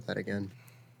to listen to that again.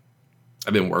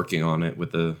 I've been working on it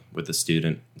with a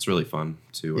student. It's really fun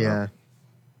to. Yeah.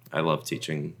 I love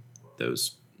teaching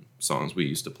those songs we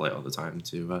used to play all the time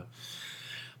to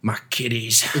my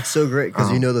kiddies. It's so great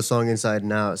because you know the song inside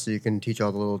and out, so you can teach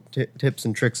all the little tips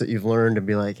and tricks that you've learned and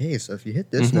be like, hey, so if you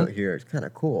hit this note here, it's kind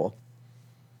of cool.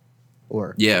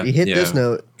 Or Yeah, you hit yeah. this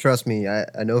note, trust me, I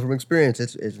know from experience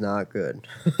it's not good.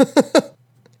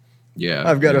 Yeah,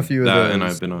 I've got a yeah. few of That, those. and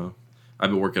I've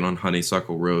been working on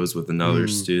Honeysuckle Rose with another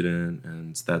student,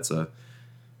 and that's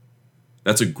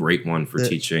a great one for The-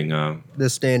 teaching The a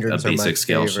standards are my basic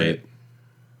scale favorite. shape.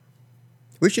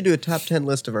 We should do a top 10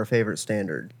 list of our favorite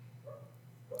standard.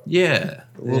 Yeah,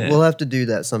 We'll have to do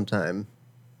that sometime.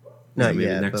 Not maybe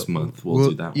yet, next but month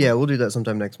we'll do that one. Yeah, we'll do that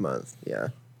sometime next month. Yeah.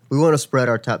 We want to spread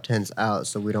our top 10s out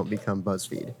so we don't become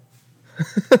BuzzFeed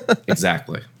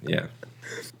Exactly. Yeah.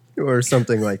 or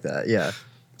something like that. Yeah.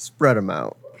 Spread them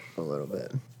out a little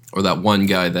bit. Or that one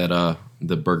guy that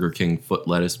the Burger King foot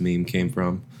lettuce meme came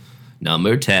from.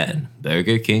 Number 10,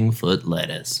 Burger King foot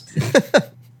lettuce.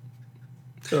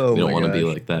 Oh, We don't my want to be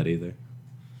gosh. like that either.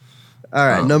 All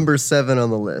right, number 7 on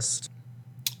the list.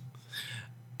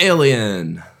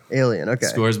 Alien. Alien, okay.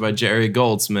 Scores by Jerry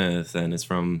Goldsmith, and it's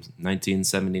from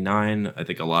 1979. I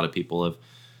think a lot of people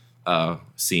have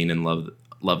seen and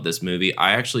loved this movie.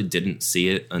 I actually didn't see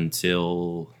it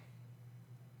until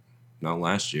not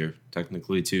last year,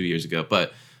 technically 2 years ago,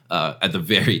 but at the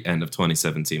very end of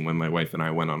 2017 when my wife and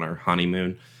I went on our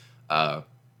honeymoon.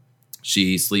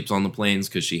 She sleeps on the planes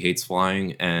because she hates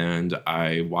flying, and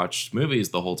I watched movies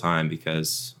the whole time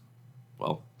because,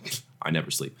 well, I never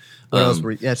sleep.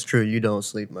 That's true. You don't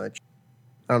sleep much.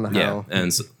 I don't know Yeah, how.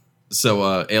 and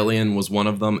so Alien was one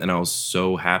of them, and I was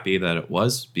so happy that it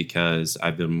was because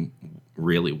I've been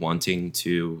really wanting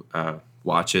to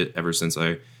watch it ever since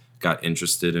I got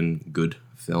interested in good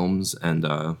films, and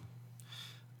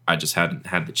I just hadn't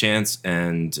had the chance.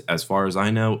 And as far as I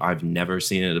know, I've never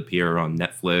seen it appear on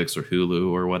Netflix or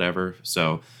Hulu or whatever,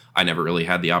 so I never really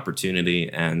had the opportunity,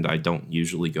 and I don't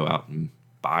usually go out and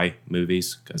buy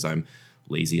movies because I'm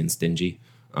lazy and stingy.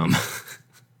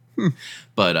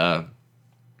 But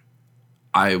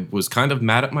I was kind of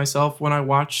mad at myself when I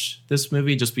watched this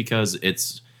movie just because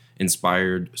it's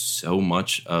inspired so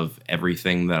much of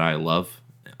everything that I love,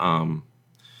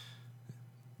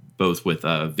 both with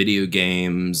video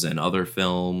games and other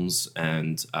films,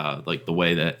 and like the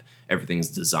way that everything's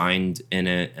designed in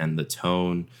it and the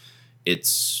tone.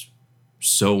 It's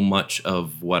so much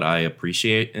of what I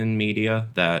appreciate in media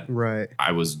that Right.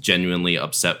 I was genuinely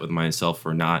upset with myself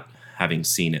for not having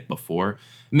seen it before.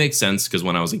 It makes sense because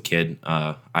when I was a kid,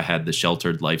 I had the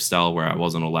sheltered lifestyle where I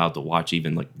wasn't allowed to watch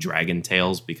even like Dragon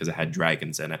Tales because it had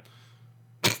dragons in it.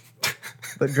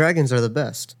 But dragons are the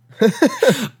best.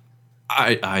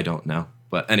 I don't know.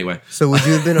 But anyway, So would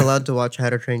you have been allowed to watch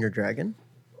How to Train Your Dragon?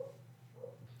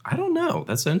 I don't know.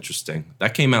 That's interesting.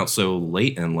 That came out so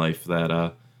late in life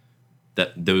that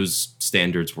that those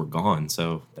standards were gone.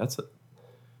 So I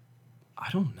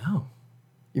don't know.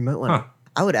 You might want Huh. to.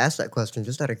 I would ask that question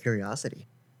just out of curiosity.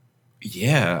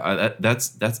 Yeah, that's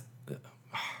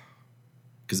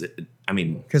because I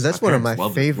mean, Because that's one of my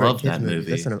parents favorite loved kids that movies.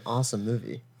 movie. That's an awesome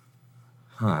movie.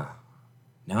 Huh.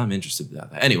 Now I'm interested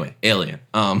about that. Anyway, Alien.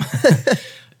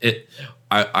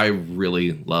 I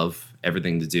really love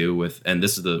everything to do with, and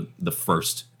this is the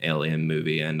first Alien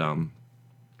movie, and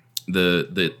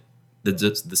the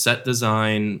set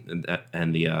design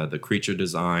and the creature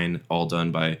design all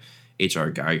done by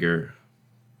H.R. Geiger.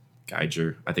 I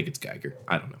think it's Geiger.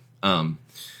 I don't know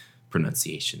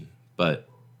pronunciation, but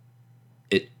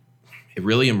it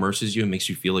really immerses you and makes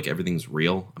you feel like everything's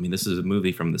real. I mean, this is a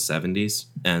movie from the 70s,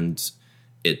 and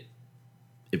it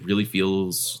really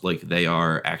feels like they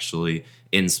are actually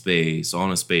in space on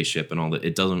a spaceship and all that.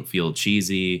 It doesn't feel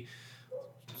cheesy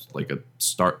like an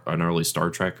early Star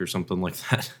Trek or something like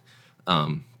that.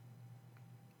 And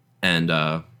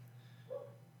the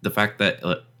fact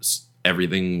that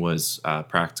everything was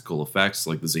practical effects,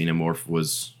 like the xenomorph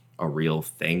was a real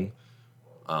thing,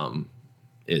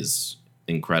 is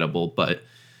incredible. But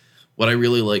what I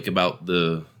really like about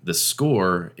the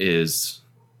score is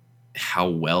how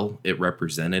well it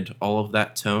represented all of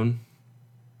that tone.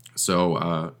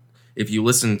 So if you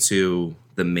listen to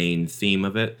the main theme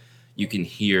of it, you can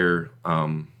hear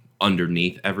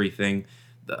underneath everything,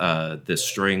 the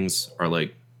strings are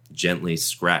like gently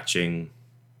scratching.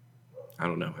 I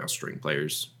don't know how string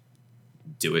players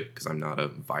do it because I'm not a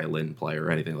violin player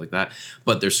or anything like that,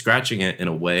 but they're scratching it in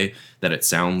a way that it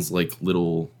sounds like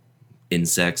little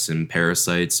insects and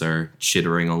parasites are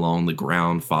chittering along the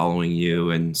ground, following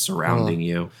you and surrounding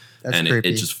you. That's And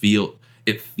creepy.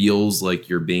 it feels like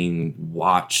you're being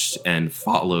watched and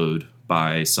followed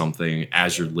by something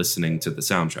as you're listening to the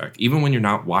soundtrack. Even when you're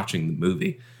not watching the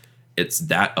movie, it's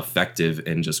that effective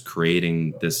in just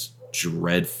creating this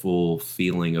dreadful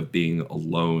feeling of being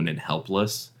alone and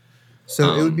helpless.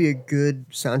 So it would be a good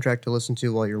soundtrack to listen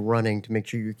to while you're running to make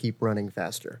sure you keep running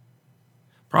faster.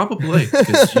 Probably,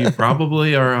 because you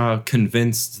probably are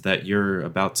convinced that you're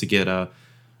about to get an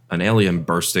alien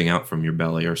bursting out from your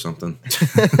belly or something.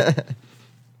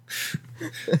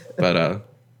 But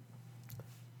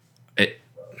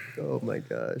Oh my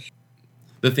gosh.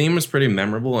 the theme was pretty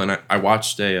memorable, and I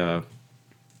watched an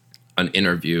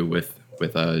interview with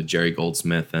Jerry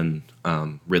Goldsmith and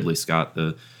Ridley Scott,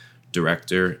 the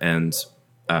director, and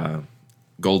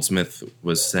Goldsmith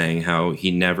was saying how he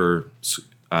never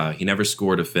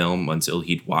scored a film until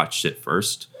he'd watched it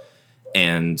first,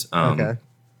 and Okay.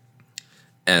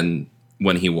 and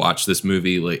when he watched this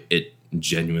movie, like, it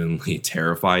genuinely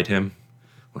terrified him.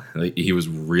 Like, he was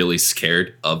really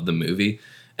scared of the movie,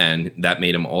 and that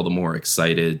made him all the more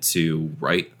excited to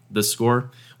write the score.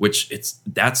 Which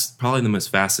that's probably the most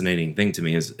fascinating thing to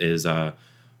me is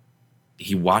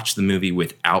he watched the movie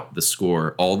without the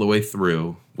score all the way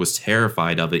through, was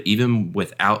terrified of it even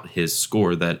without his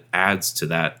score that adds to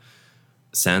that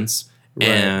sense, Right.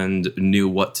 and knew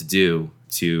what to do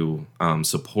to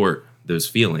support those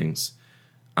feelings.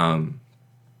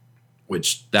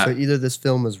 Which that So either this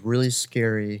film is really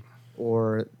scary,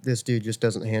 or this dude just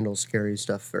doesn't handle scary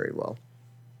stuff very well.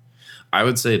 I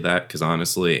would say that, because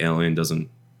honestly, Alien doesn't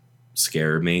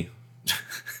scare me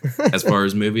as far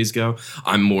as movies go.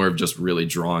 I'm more of just really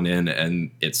drawn in,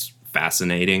 and it's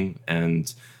fascinating,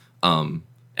 and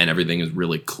everything is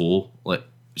really cool. Like,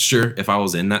 sure, if I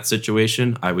was in that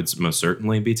situation, I would most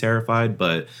certainly be terrified,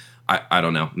 but I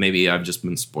don't know. Maybe I've just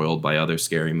been spoiled by other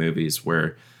scary movies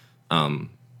where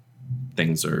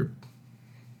things are,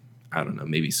 I don't know,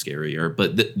 maybe scarier.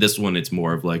 But this one, it's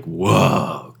more of like,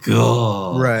 whoa,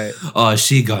 cool. Right. Oh,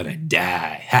 she gonna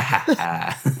die. Ha ha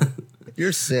ha.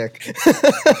 You're sick.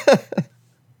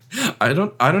 I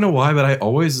don't know why, but I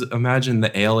always imagine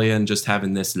the alien just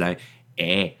having this like,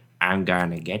 I'm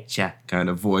gonna get ya kind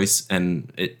of voice,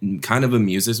 and it kind of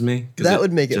amuses me. That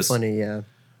would make it just, funny, yeah.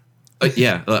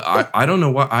 I don't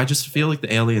know why. I just feel like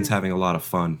the alien's having a lot of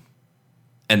fun,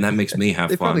 and that makes me have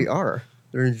They fun. probably are.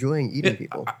 They're enjoying eating Yeah,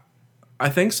 people. I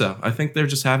think so. I think they're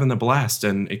just having a blast,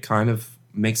 and it kind of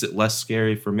makes it less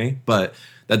scary for me. But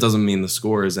that doesn't mean the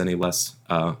score is any less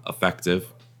effective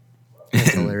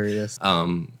That's hilarious.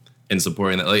 in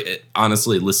supporting that. Like,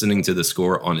 honestly, listening to the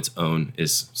score on its own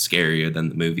is scarier than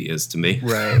the movie is to me.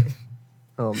 Right.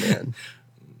 Oh, man.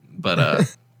 But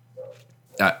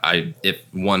I if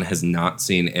one has not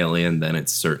seen Alien, then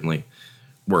it's certainly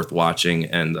worth watching.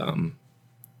 And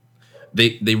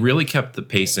they really kept the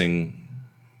pacing.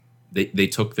 They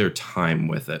took their time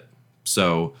with it.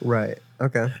 So Right.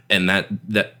 Okay. and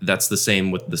that's the same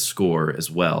with the score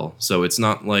as well. So it's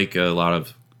not like a lot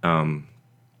of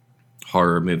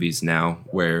horror movies now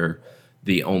where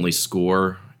the only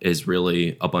score is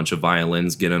really a bunch of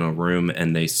violins get in a room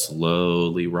and they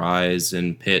slowly rise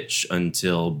in pitch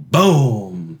until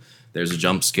boom, there's a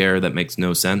jump scare that makes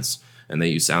no sense, and they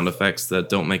use sound effects that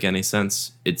don't make any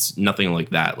sense. It's nothing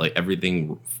like that. Like,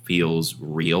 everything feels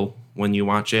real when you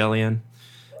watch Alien,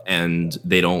 and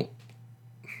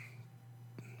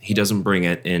he doesn't bring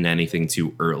it in anything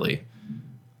too early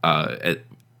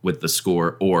with the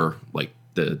score or like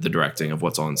the directing of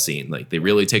what's on scene. Like, they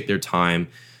really take their time,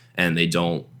 and they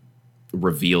don't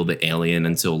reveal the alien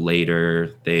until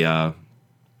later. They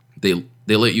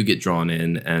let you get drawn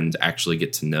in and actually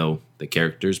get to know the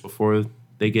characters before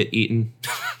they get eaten.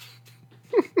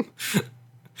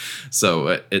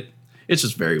 So it's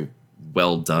just very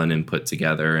well done and put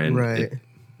together, and Right.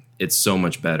 it's so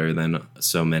much better than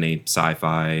so many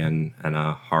sci-fi and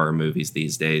horror movies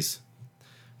these days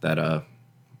that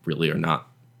really are not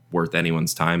worth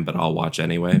anyone's time, but I'll watch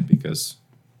anyway because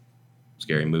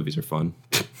scary movies are fun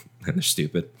and they're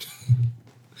stupid.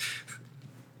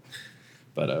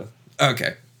 But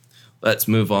okay, let's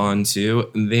move on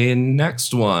to the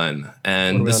next one, What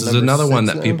and are we this on, is number another one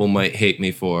 6 that now? people might hate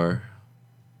me for.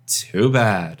 Too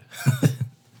bad.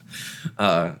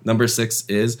 Number 6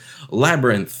 is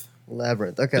Labyrinth.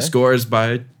 Labyrinth. Okay. The score is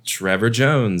by Trevor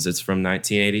Jones. It's from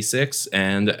 1986.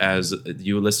 And as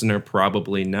you listener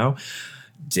probably know,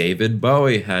 David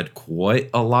Bowie had quite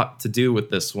a lot to do with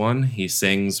this one. He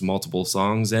sings multiple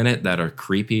songs in it that are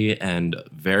creepy and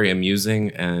very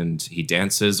amusing. And he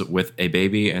dances with a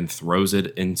baby and throws it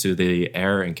into the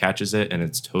air and catches it. And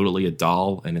it's totally a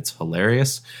doll, and it's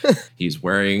hilarious. He's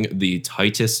wearing the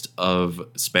tightest of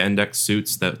spandex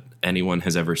suits that anyone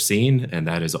has ever seen, and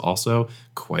that is also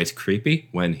quite creepy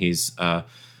when he's a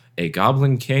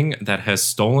goblin king that has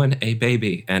stolen a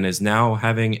baby and is now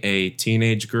having a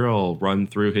teenage girl run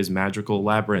through his magical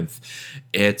labyrinth.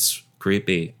 It's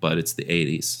creepy, but it's the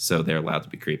 80s, so they're allowed to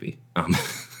be creepy.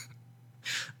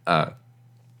 The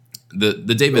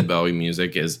David Bowie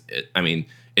music is,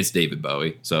 it's it's David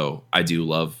Bowie, so I do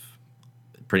love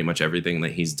pretty much everything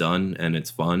that he's done, and it's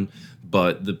fun.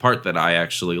 But the part that I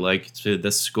actually like to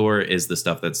this score is the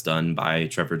stuff that's done by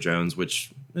Trevor Jones,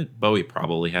 which Bowie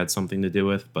probably had something to do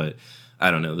with, but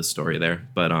I don't know the story there.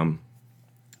 But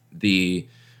the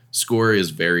score is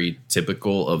very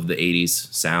typical of the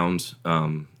 80s sound.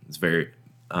 It's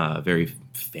very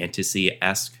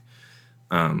fantasy-esque.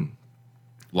 A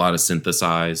lot of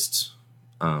synthesized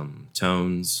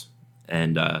tones,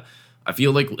 and I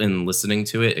feel like in listening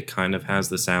to it, it kind of has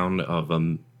the sound of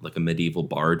like a medieval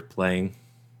bard playing.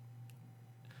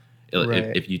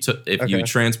 Right. If you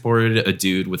transported a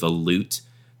dude with a lute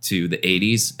to the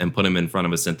 80s and put him in front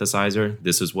of a synthesizer,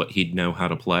 this is what he'd know how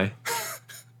to play.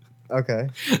 Okay.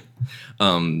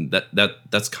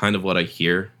 That's kind of what I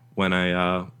hear when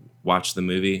I watch the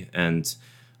movie, and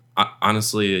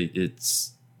honestly,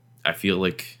 I feel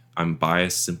like I'm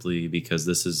biased simply because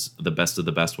this is the best of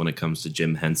the best when it comes to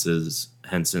Jim Henson's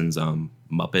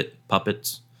Muppet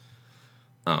puppets.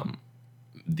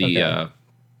 The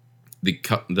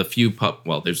few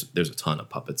there's a ton of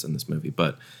puppets in this movie,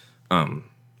 but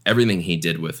everything he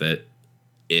did with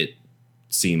it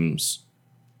seems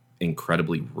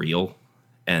incredibly real,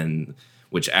 and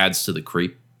which adds to the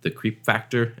creep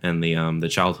factor and the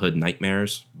childhood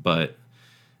nightmares. But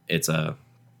it's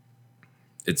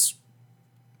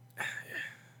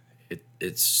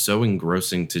so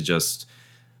engrossing to just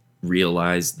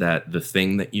realize that the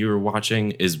thing that you're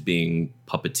watching is being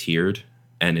puppeteered,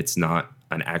 and it's not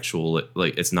an actual,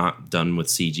 like, it's not done with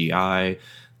CGI.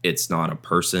 It's not a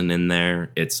person in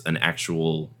there. It's an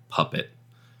actual puppet.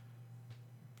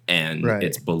 And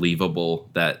It's believable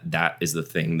that is the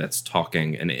thing that's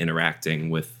talking and interacting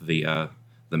with the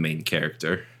main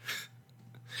character,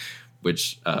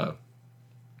 which and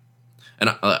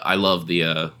I love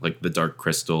the like the Dark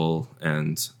Crystal,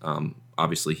 and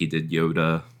obviously he did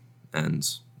Yoda, and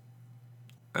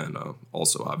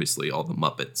also obviously all the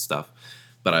Muppet stuff.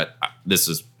 But this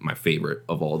is my favorite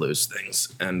of all those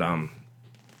things, and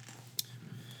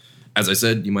as I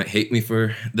said, you might hate me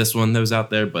for this one, those out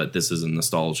there, but this is a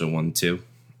nostalgia one too.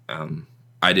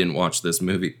 I didn't watch this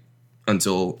movie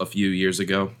until a few years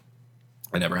ago.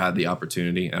 I never had the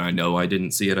opportunity, and I know I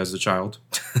didn't see it as a child.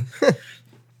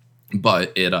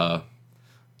 But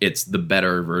it's the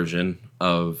better version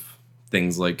of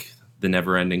things like The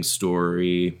Neverending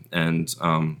Story and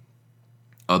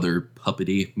other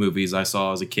puppety movies I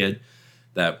saw as a kid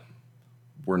that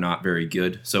were not very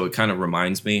good. So it kind of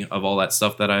reminds me of all that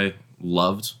stuff that I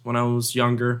loved when I was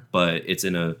younger, but it's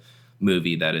in a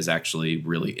movie that is actually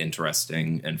really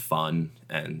interesting and fun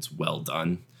and well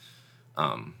done.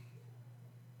 And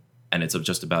it's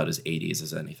just about as 80s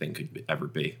as anything could ever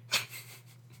be.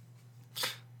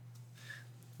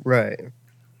 Right.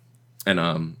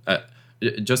 And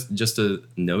just a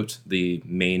note, the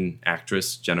main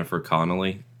actress, Jennifer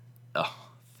Connelly,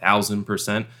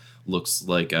 1,000% looks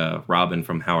like Robin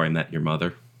from How I Met Your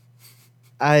Mother.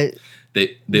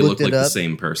 They look like the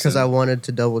same person. Because I wanted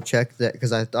to double check that,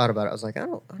 because I thought about it. I was like, I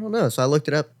don't know. So I looked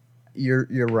it up. You're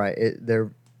right.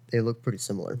 They look pretty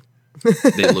similar.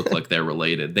 They look like they're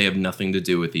related. They have nothing to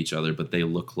do with each other, but they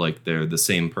look like they're the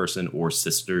same person, or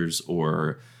sisters,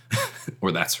 or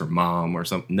that's her mom or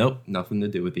something. Nope, nothing to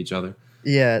do with each other.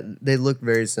 Yeah, they look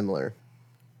very similar.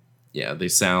 Yeah, they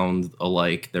sound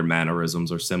alike. Their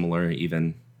mannerisms are similar,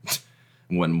 even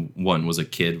when one was a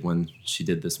kid when she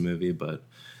did this movie. But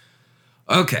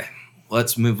okay,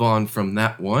 let's move on from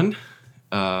that one.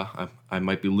 I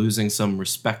might be losing some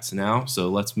respect now, so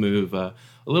let's move a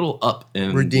little up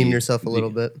and redeem yourself a little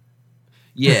bit.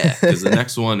 Yeah, because the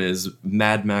next one is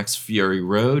Mad Max Fury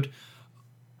Road.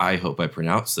 I hope I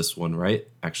pronounced this one right.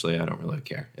 Actually, I don't really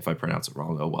care if I pronounce it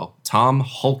wrong. Oh well. Tom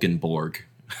Hulkenborg.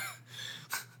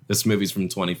 This movie's from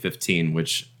 2015,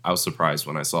 which I was surprised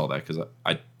when I saw that, because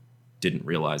I didn't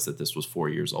realize that this was 4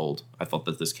 years old. I thought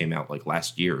that this came out like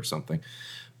last year or something.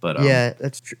 But yeah,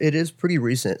 it is pretty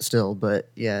recent still, but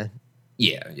yeah.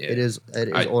 Yeah. It is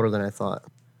older than I thought.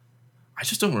 I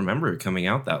just don't remember it coming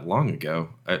out that long ago.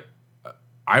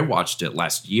 I watched it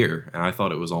last year, and I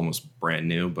thought it was almost brand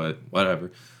new, but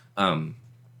whatever.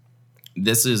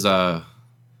 This is the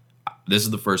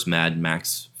first Mad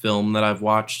Max film that I've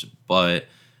watched, but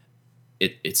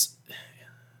it's.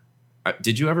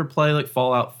 Did you ever play like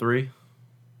Fallout 3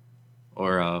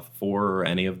 or 4 or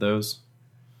any of those?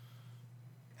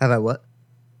 Have I what?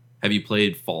 Have you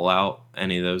played Fallout,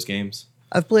 any of those games?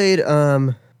 I've played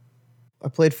I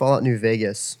played Fallout New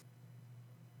Vegas.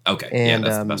 Okay, and, yeah,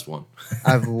 that's the best one.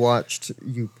 I've watched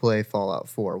you play Fallout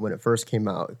 4 when it first came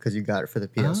out, because you got it for the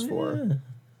PS4. Oh,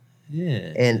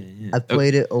 yeah. And I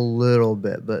played it a little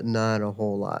bit, but not a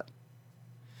whole lot.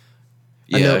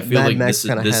 I Yeah, know I feel Mad like Max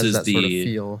kind of this has is that sort of the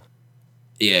feel.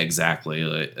 yeah, exactly.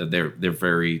 Like, they're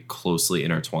very closely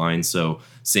intertwined. So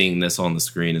seeing this on the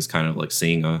screen is kind of like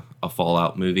seeing a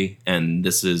Fallout movie. And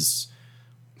this is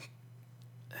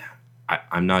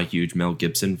I'm not a huge Mel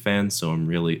Gibson fan, so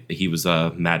he was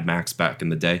Mad Max back in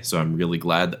the day. So I'm really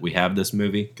glad that we have this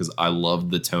movie because I love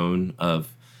the tone of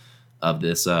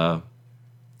this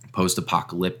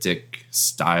post-apocalyptic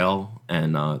style,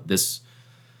 and this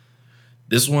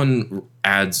one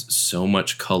adds so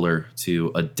much color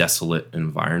to a desolate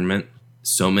environment.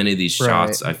 So many of these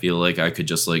shots, Right. I feel like I could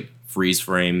just like freeze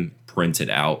frame, print it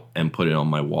out, and put it on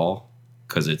my wall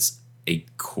because it's a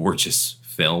gorgeous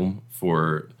film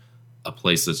for a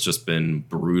place that's just been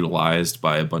brutalized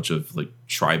by a bunch of like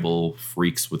tribal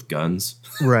freaks with guns.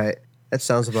 Right. That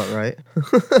sounds about right.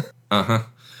 Uh-huh.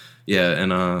 Yeah,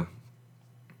 and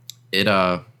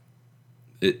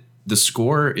it the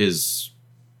score is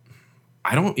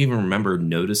I don't even remember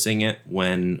noticing it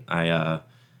when I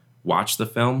watched the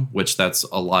film, which that's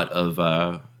a lot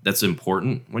of that's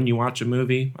important when you watch a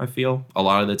movie, I feel. A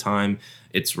lot of the time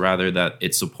it's rather that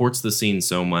it supports the scene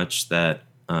so much that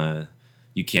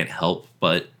you can't help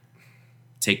but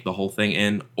take the whole thing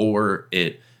in, or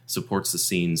it supports the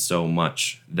scene so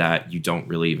much that you don't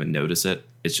really even notice it.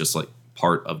 It's just like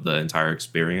part of the entire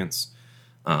experience,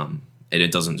 and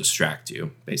it doesn't distract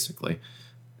you, basically.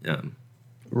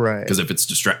 Right. Because if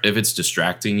it's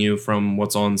distracting you from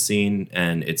what's on scene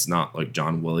and it's not like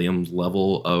John Williams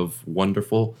level of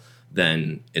wonderful,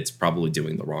 then it's probably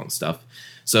doing the wrong stuff.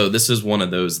 So this is one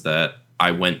of those that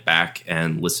I went back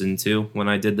and listened to when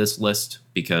I did this list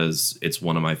because it's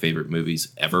one of my favorite movies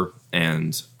ever,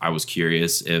 and I was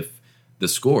curious if the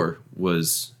score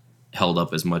was held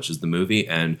up as much as the movie,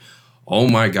 and oh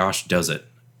my gosh, does it.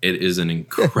 It is an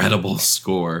incredible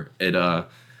score. It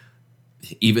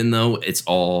even though it's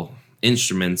all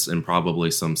instruments and probably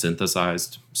some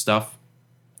synthesized stuff,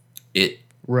 it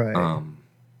Right.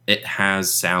 it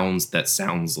has sounds that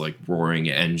sounds like roaring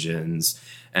engines,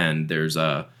 and there's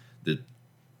the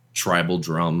tribal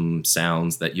drum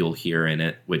sounds that you'll hear in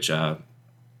it, which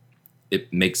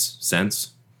it makes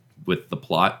sense with the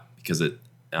plot because it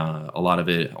a lot of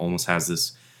it almost has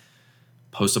this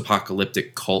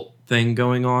post-apocalyptic cult thing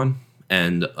going on,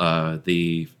 and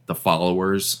the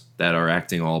followers that are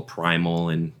acting all primal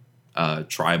and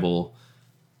tribal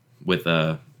with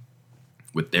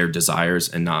their desires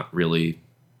and not really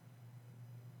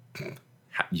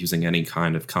using any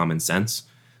kind of common sense.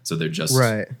 So they're just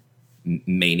Right.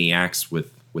 maniacs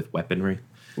with weaponry.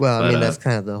 Well, I But mean, that's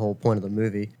kind of the whole point of the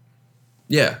movie.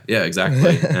 yeah,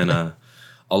 exactly. And a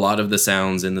lot of the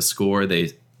sounds in the score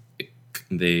they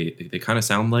kind of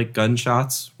sound like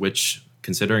gunshots, which,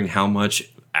 considering how much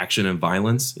action and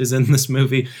violence is in this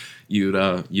movie, you'd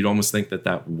almost think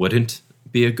that wouldn't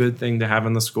be a good thing to have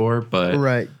in the score. But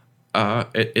Right.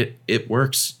 it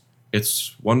works.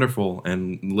 It's wonderful.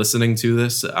 And listening to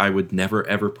this, I would never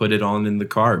ever put it on in the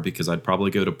car because I'd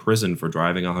probably go to prison for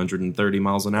driving 130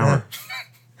 miles an hour.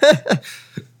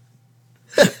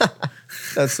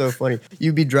 That's so funny.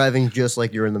 You'd be driving just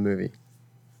like you're in the movie,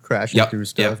 crashing Yep, through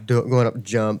stuff, going up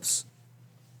jumps.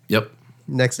 Yep.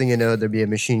 Next thing you know, there'd be a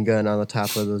machine gun on the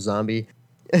top of the zombie.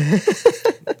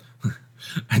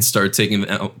 I'd start taking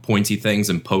out pointy things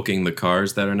and poking the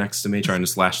cars that are next to me, trying to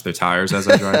slash their tires as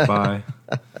I drive by.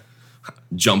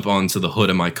 Jump onto the hood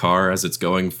of my car as it's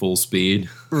going full speed.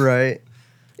 Right.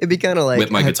 It'd be kind of like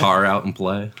Whip my guitar out and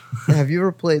play. Have you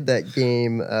ever played that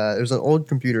game? There's an old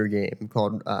computer game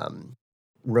called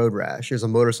Road Rash. It's a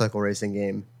motorcycle racing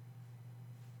game.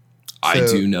 I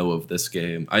So- do know of this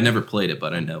game. I never played it,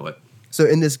 but I know it. So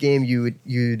in this game, you'd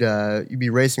be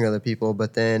racing other people,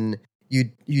 but then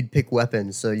you'd pick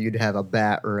weapons. So you'd have a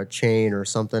bat or a chain or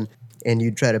something, and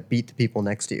you'd try to beat the people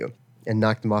next to you and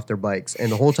knock them off their bikes.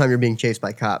 And the whole time you're being chased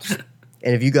by cops.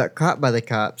 And if you got caught by the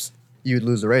cops, you'd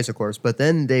lose the race, of course. But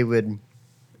then they would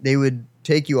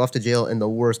take you off to jail in the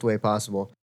worst way possible.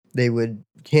 They would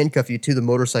handcuff you to the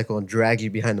motorcycle and drag you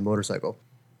behind the motorcycle.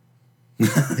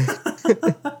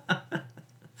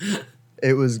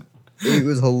 It was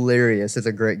hilarious. It's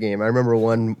a great game. I remember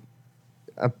one.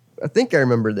 I think I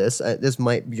remember this. This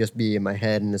might just be in my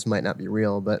head, and this might not be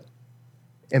real, but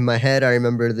in my head, I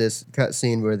remember this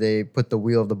cutscene where they put the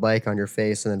wheel of the bike on your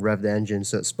face and then rev the engine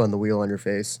so it spun the wheel on your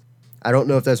face. I don't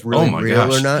know if that's really Oh my real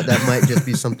gosh. or not. That might just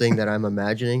be something that I'm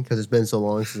imagining because it's been so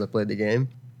long since I played the game.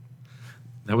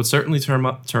 That would certainly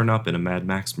turn up in a Mad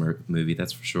Max movie,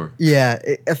 that's for sure. Yeah,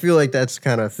 I feel like that's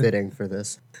kind of fitting for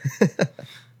this.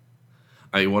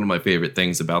 One of my favorite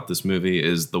things about this movie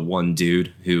is the one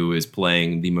dude who is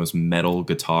playing the most metal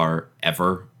guitar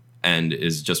ever and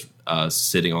is just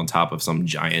sitting on top of some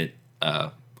giant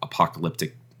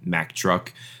apocalyptic Mack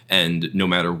truck, and no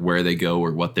matter where they go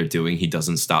or what they're doing, he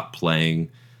doesn't stop playing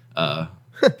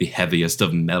the heaviest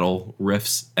of metal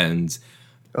riffs. And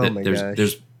Oh my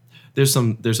gosh. there's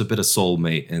a bit of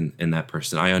soulmate in that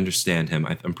person. I understand him.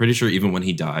 I'm pretty sure even when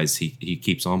he dies, he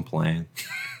keeps on playing.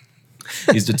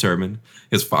 He's determined.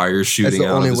 His fire's shooting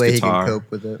out of his That's the only way guitar. he can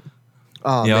cope with it.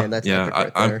 Oh Yeah, man, that's yeah. epic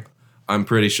right there. I'm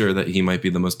pretty sure that he might be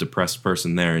the most depressed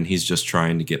person there, and he's just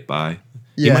trying to get by.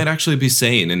 He Yeah. might actually be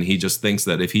sane, and he just thinks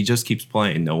that if he just keeps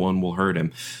playing, no one will hurt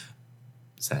him.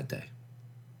 Sad day.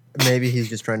 Maybe he's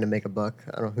just trying to make a buck.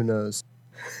 I don't know. Who knows?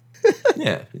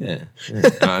 Yeah.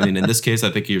 I mean, in this case, I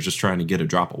think he was just trying to get a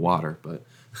drop of water, but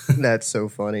That's so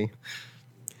funny.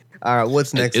 All right,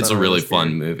 what's next? it's on a our really list here?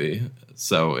 fun movie.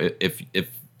 So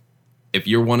if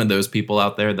you're one of those people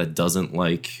out there that doesn't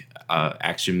like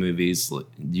action movies,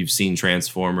 you've seen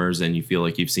Transformers and you feel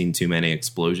like you've seen too many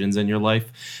explosions in your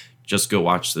life, just go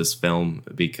watch this film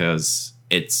because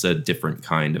it's a different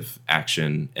kind of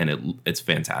action and it's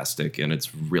fantastic and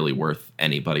it's really worth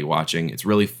anybody watching. It's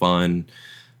really fun.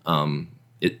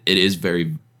 It is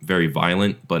very, very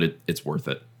violent, but it's worth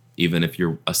it. Even if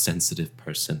you're a sensitive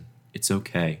person, it's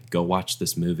okay. Go watch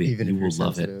this movie. Even You if you're will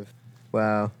love it. sensitive.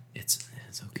 Wow. It's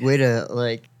okay. Way to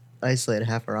like isolate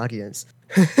half our audience.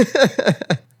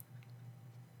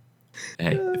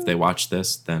 Hey, if they watch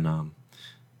this, then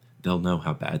they'll know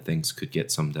how bad things could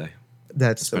get someday,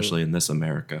 That's especially so, in this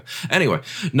America. Anyway,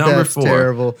 number that's 4.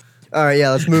 terrible. All right,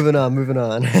 yeah, let's moving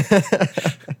on.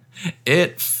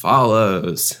 It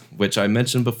Follows, which I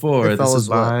mentioned before. It This is Follows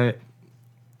what? by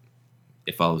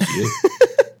It Follows You.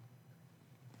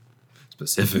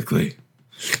 Specifically.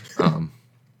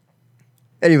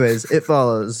 Anyways, It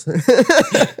Follows.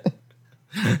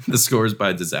 The score is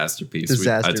by Disaster Piece.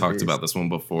 I talked Piece. about this one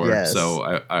before, Yes. so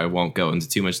I won't go into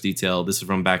too much detail. This is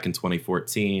from back in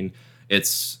 2014.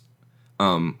 It's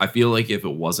I feel like if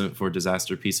it wasn't for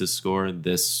Disaster Piece's score,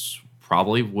 this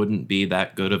probably wouldn't be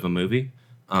that good of a movie.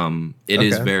 It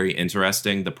is Okay. very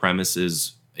interesting. The premise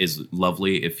is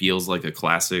lovely. It feels like a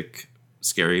classic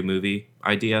scary movie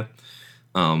idea.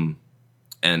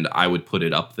 And I would put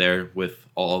it up there with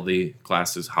all the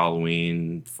classics,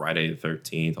 Halloween, Friday the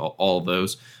 13th, all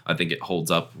those. I think it holds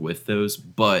up with those,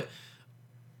 but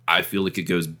I feel like it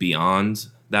goes beyond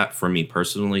that for me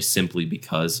personally, simply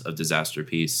because of Disaster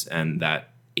Piece and that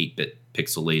 8-bit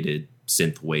pixelated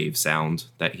synth wave sound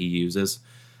that he uses.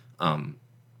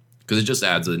 Because it just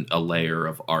adds a layer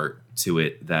of art to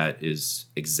it that is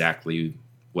exactly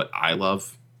what I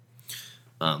love.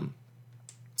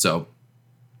 So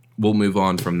we'll move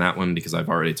on from that one because I've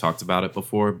already talked about it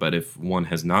before. But if one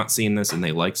has not seen this and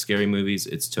they like scary movies,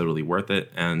 it's totally worth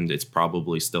it. And it's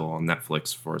probably still on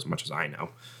Netflix for as much as I know.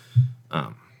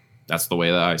 That's the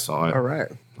way that I saw it. All right.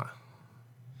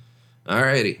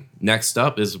 Alrighty. Next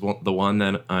up is the one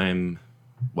that I'm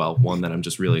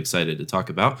just really excited to talk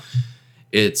about.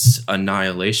 It's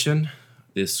Annihilation.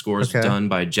 This score is Okay. done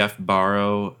by Jeff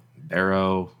Barrow,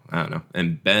 I don't know,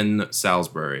 and Ben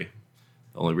Salisbury.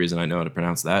 The only reason I know how to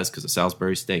pronounce that is because of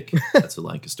Salisbury steak. That's a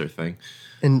Lancaster thing.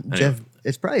 And Anyway. Jeff,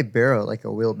 it's probably barrow, like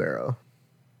a wheelbarrow.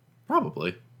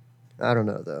 Probably. I don't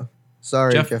know though.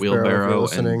 Sorry, Jeff Barrow, if you're Wheelbarrow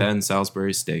listening. and Ben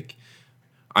Salisbury steak.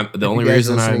 The If only you guys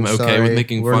reason I'm listening, okay with sorry,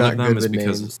 making we're fun not of them good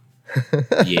is with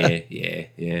because...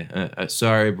 Yeah.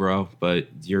 Sorry, bro, but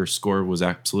your score was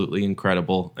absolutely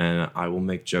incredible, and I will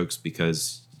make jokes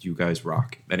because you guys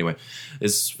rock. Anyway,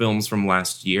 this film's from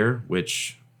last year,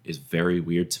 which is very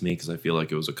weird to me because I feel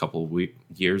like it was a couple of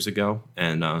years ago,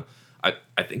 and I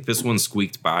think this one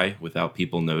squeaked by without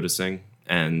people noticing,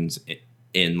 and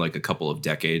in like a couple of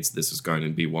decades, this is going to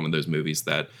be one of those movies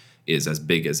that is as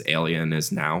big as Alien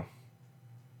is now.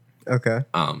 Okay.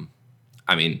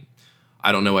 I mean,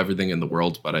 I don't know everything in the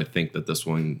world, but I think that this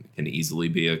one can easily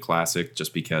be a classic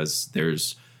just because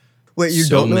there's Wait, you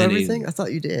so don't know many- everything? I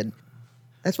thought you did.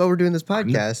 That's why we're doing this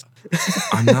podcast.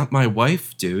 I'm not my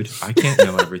wife, dude. I can't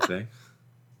know everything.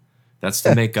 That's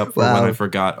to make up for Wow. when I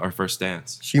forgot our first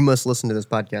dance. She must listen to this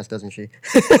podcast, doesn't she?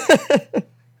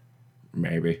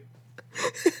 Maybe.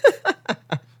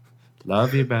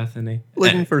 Love you, Bethany.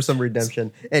 Looking for some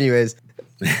redemption. Anyways,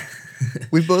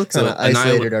 we both So, kind of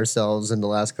isolated ourselves in the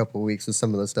last couple of weeks with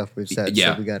some of the stuff we've said.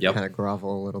 Yeah, So we got to yep. kind of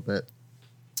grovel a little bit.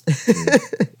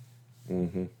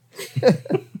 Mhm.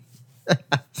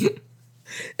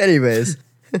 Anyways,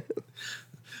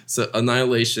 So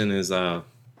Annihilation is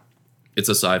it's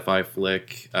a sci-fi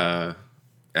flick. I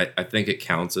think it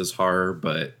counts as horror,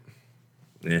 but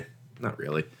not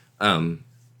really.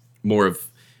 More of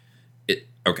it.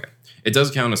 Okay, it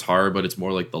does count as horror, but it's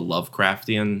more like the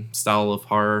Lovecraftian style of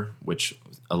horror, which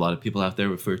a lot of people out there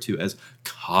refer to as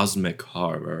cosmic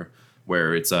horror.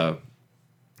 where it's a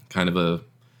kind of a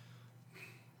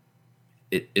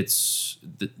it's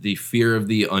the fear of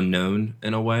the unknown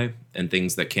in a way, and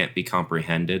things that can't be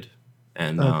comprehended,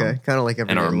 and Okay, kind of like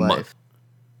and everyday are life.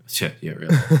 yeah,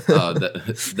 really.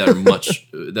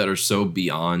 That are so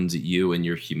beyond you and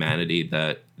your humanity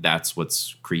that's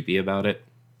what's creepy about it.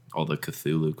 All the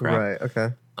Cthulhu crap. Right.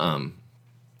 Okay. I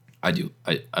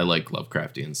like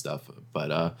Lovecraftian stuff,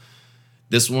 but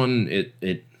this one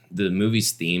the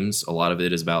movie's themes, a lot of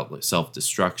it is about like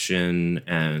self-destruction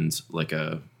and like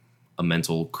a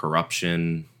mental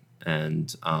corruption,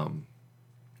 and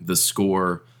the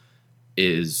score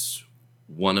is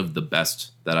one of the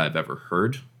best that I've ever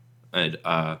heard, and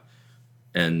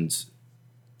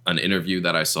an interview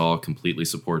that I saw completely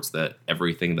supports that.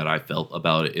 Everything that I felt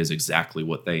about it is exactly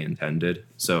what they intended.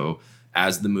 So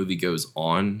as the movie goes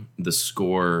on, the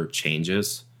score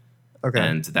changes, Okay.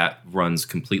 and that runs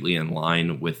completely in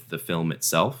line with the film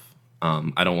itself.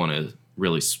 I don't want to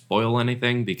really spoil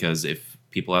anything, because if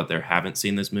people out there haven't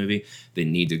seen this movie, they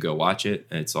need to go watch it.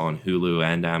 It's on Hulu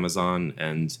and Amazon,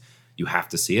 and you have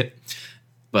to see it.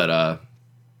 But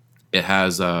it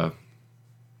has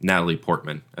Natalie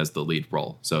Portman as the lead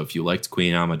role. So if you liked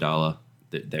Queen Amidala,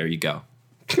 there you go.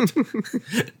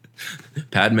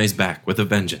 Padme's back with a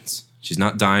vengeance. She's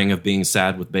not dying of being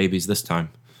sad with babies this time.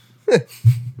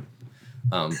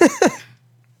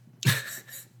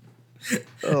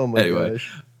 Oh my Anyway.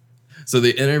 gosh. So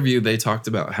the interview, they talked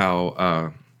about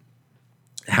how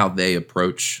they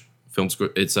approach film score.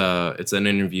 It's an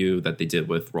interview that they did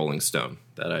with Rolling Stone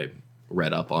that I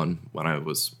read up on when I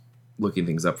was looking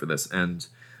things up for this, and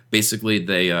basically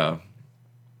they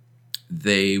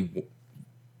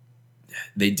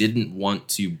didn't want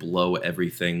to blow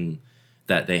everything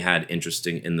that they had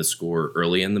interesting in the score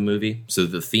early in the movie, so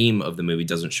the theme of the movie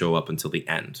doesn't show up until the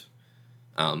end.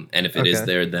 And if it is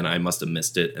there, then I must have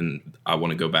missed it, and I want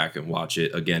to go back and watch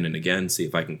it again and again, see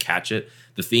if I can catch it.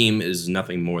 The theme is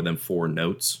nothing more than 4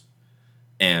 notes,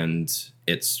 and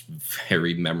it's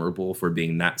very memorable for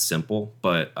being that simple,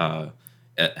 but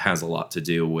it has a lot to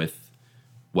do with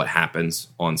what happens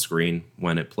on screen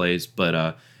when it plays.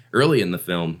 But early in the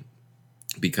film,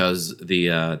 because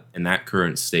in that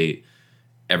current state,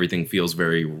 everything feels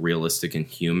very realistic and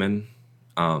human,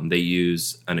 they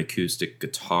use an acoustic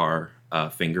guitar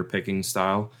finger picking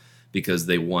style, because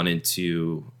they wanted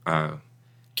to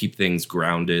keep things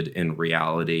grounded in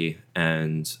reality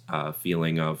and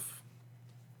feeling of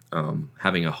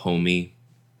having a homey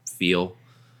feel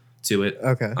to it.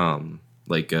 Okay.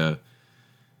 Like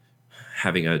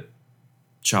having a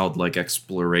childlike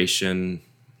exploration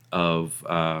of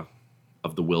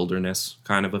the wilderness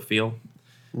kind of a feel.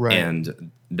 Right.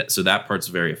 And so that part's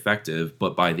very effective.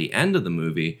 But by the end of the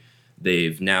movie,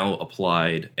 they've now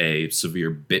applied a severe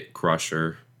bit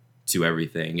crusher to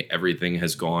everything. Everything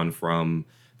has gone from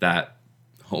that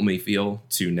homey feel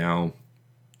to now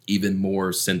even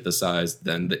more synthesized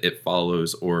than the It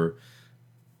Follows, or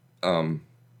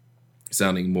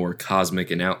sounding more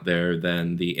cosmic and out there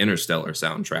than the Interstellar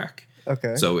soundtrack.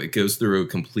 Okay. So it goes through a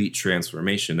complete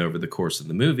transformation over the course of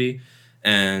the movie,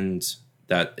 and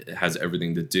that has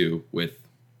everything to do with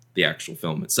the actual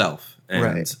film itself. And,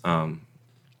 right.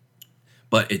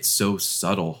 But it's so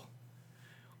subtle.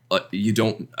 You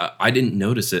don't. I didn't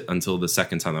notice it until the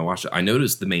second time I watched it. I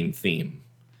noticed the main theme,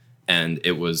 and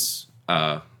it was,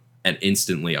 and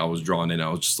instantly I was drawn in. I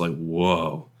was just like,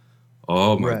 "Whoa,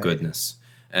 oh my goodness!"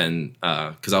 And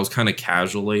because I was kind of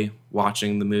casually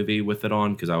watching the movie with it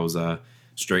on, because I was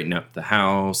straightening up the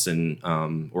house and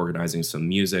organizing some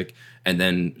music, and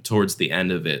then towards the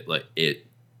end of it, like it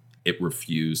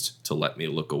refused to let me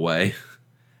look away.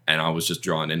 And I was just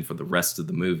drawn in for the rest of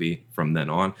the movie from then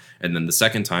on. And then the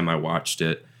second time I watched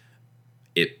it,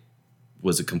 it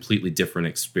was a completely different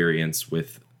experience,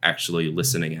 with actually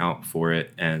listening out for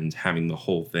it and having the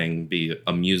whole thing be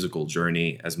a musical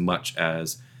journey as much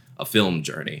as a film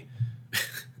journey.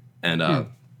 And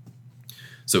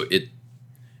so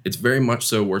it's very much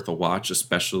so worth a watch,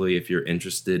 especially if you're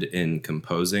interested in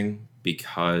composing,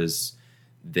 because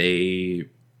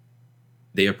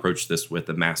they approach this with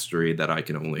a mastery that I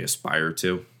can only aspire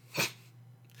to.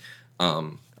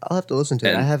 I'll have to listen to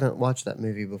it. I haven't watched that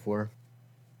movie before.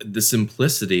 The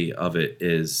simplicity of it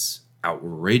is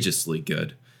outrageously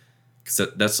good.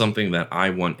 Because that's something that I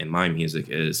want in my music,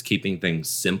 is keeping things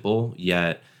simple,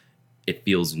 yet it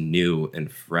feels new and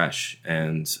fresh.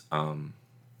 And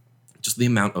just the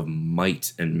amount of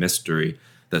might and mystery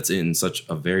that's in such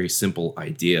a very simple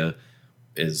idea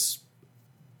is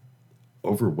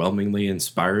overwhelmingly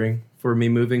inspiring for me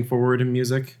moving forward in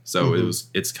music. So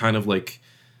it's kind of like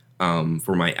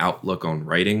for my outlook on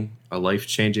writing, a life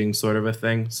changing sort of a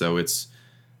thing. So it's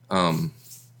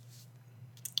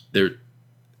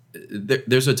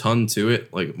there's a ton to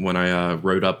it. Like when I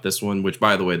wrote up this one, which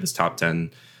by the way, this top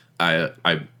 10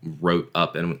 I wrote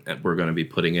up, and we're going to be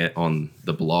putting it on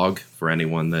the blog for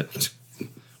anyone that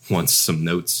wants some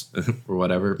notes or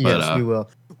whatever. Yes, but, we will.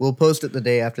 We'll post it the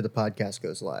day after the podcast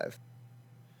goes live.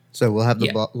 So we'll have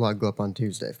the blog go up on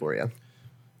Tuesday for you.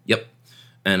 Yep.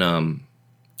 And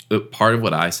part of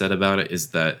what I said about it is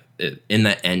that in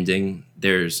the ending,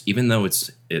 there's, even though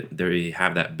they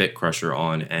have that bit crusher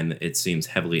on and it seems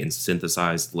heavily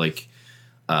synthesized, like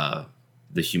the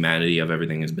humanity of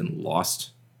everything has been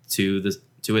lost to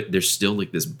it. There's still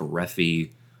like this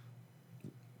breathy,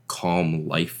 calm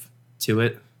life to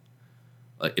it.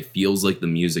 Like it feels like the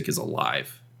music is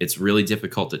alive. It's really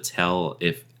difficult to tell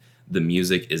if the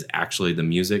music is actually the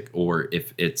music or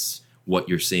if it's what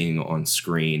you're seeing on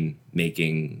screen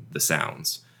making the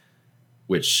sounds,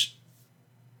 which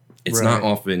it's not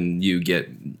often you get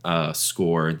a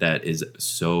score that is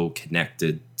so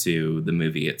connected to the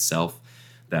movie itself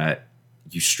that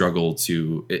you struggle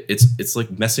to, it's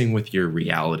like messing with your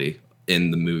reality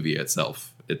in the movie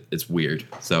itself. It's weird.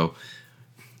 So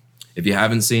if you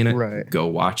haven't seen it, go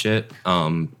watch it.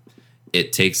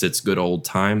 It takes its good old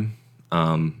time.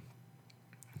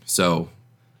 So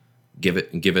give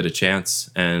it a chance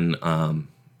and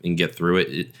get through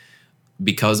it.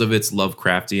 Because of its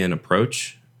Lovecraftian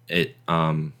approach, it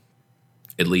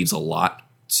leaves a lot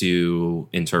to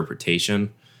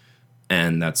interpretation,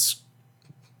 and that's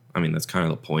kind of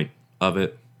the point of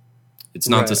it. It's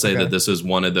not to say that this is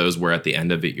one of those where at the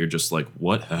end of it you're just like,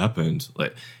 what happened?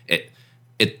 Like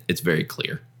it's very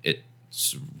clear.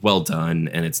 It's well done,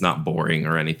 and it's not boring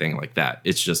or anything like that.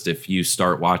 It's just if you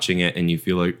start watching it and you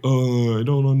feel like, oh, I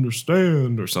don't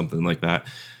understand or something like that,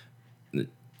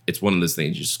 it's one of those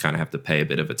things you just kind of have to pay a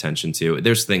bit of attention to.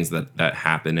 There's things that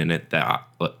happen in it, that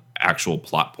actual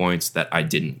plot points that I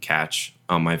didn't catch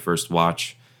on my first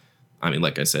watch. I mean,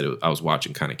 like I said, I was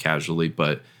watching kind of casually,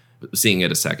 but seeing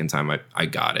it a second time, I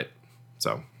got it.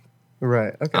 So,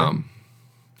 right. Okay.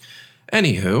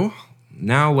 Anywho,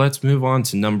 now let's move on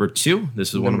to number 2.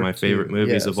 This is one of my favorite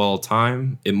movies of all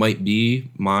time. It might be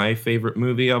my favorite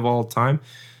movie of all time,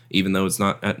 even though it's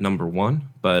not at number 1.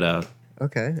 But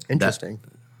okay, interesting.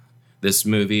 This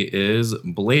movie is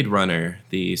Blade Runner.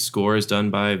 The score is done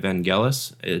by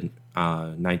Vangelis in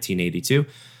 1982.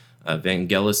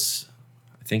 Vangelis,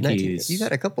 I think you've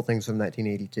had a couple things from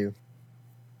 1982.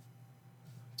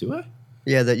 Do I?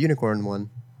 Yeah, that unicorn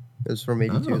one. It was from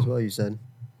 82 as well, you said.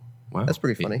 Wow. That's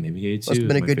pretty funny. Maybe 82 must have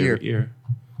been a good year.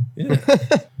 Yeah.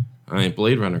 I mean,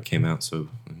 Blade Runner came out, so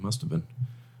it must have been.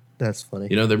 That's funny.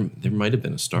 You know, there might have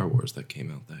been a Star Wars that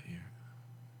came out that year.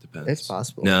 Depends. It's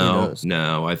possible.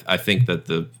 No. I think that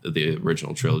the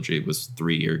original trilogy was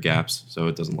 3-year gaps, so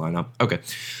it doesn't line up. Okay.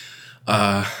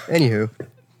 Anywho,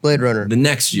 Blade Runner. The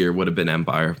next year would have been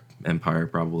Empire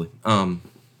probably.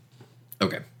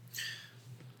 Okay.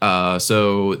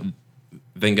 So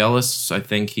Vangelis, I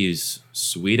think he's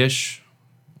Swedish.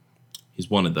 He's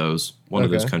one of those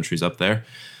countries up there.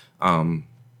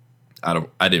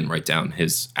 I didn't write down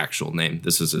his actual name.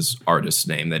 This is his artist's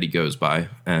name that he goes by,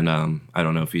 and I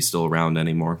don't know if he's still around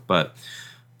anymore. But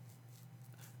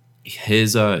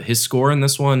his score in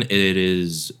this one,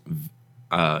 it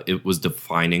was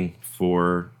defining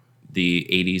for the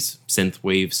 80s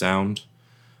synthwave sound.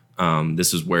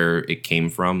 This is where it came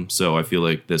from, so I feel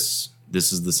like this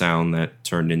is the sound that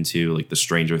turned into like the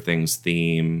Stranger Things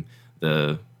theme,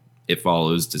 the It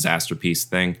Follows Disaster Piece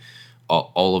thing.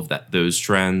 All of those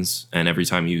trends, and every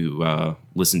time you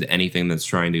listen to anything that's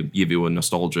trying to give you a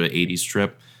nostalgia 80s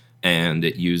trip and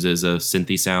it uses a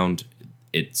synthy sound,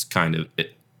 it's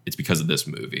because of this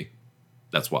movie.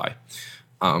 That's why.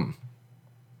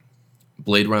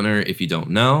 Blade Runner, if you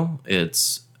don't know,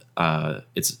 it's a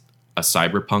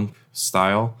cyberpunk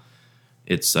style.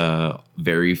 It's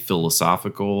very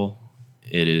philosophical.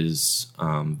 It is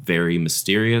very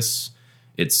mysterious.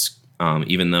 It's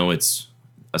even though it's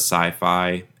a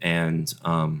sci-fi and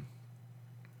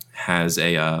has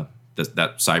that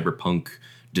cyberpunk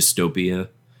dystopia.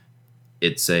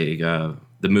 It's the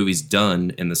movie's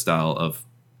done in the style of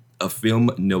a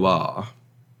film noir.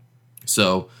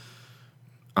 So,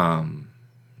 in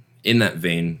that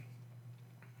vein,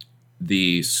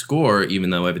 the score,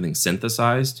 even though everything's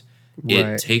synthesized,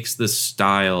 it takes the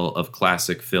style of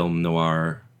classic film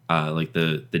noir. Like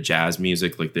the jazz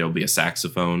music, like there'll be a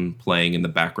saxophone playing in the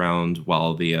background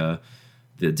while the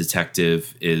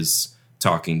detective is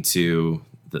talking to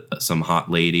some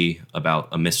hot lady about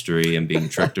a mystery and being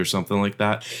tricked or something like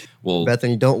that. Well,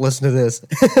 Bethany, don't listen to this.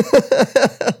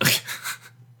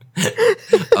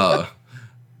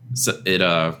 So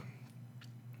the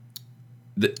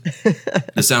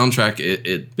soundtrack,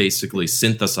 it basically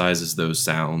synthesizes those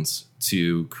sounds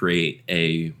to create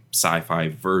a sci-fi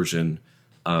version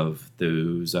of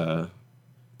those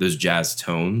jazz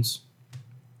tones,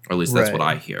 or at least that's what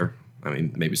I hear. I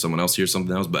mean, maybe someone else hears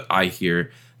something else, but I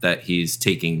hear that he's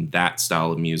taking that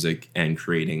style of music and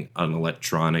creating an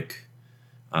electronic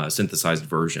synthesized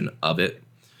version of it.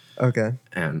 Okay.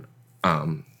 And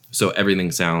so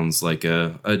everything sounds like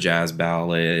a jazz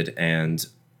ballad, and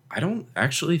I don't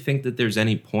actually think that there's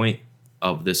any point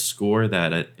of this score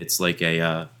that it's like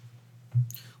a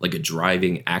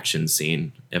driving action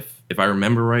scene. If I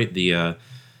remember right, the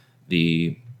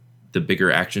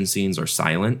bigger action scenes are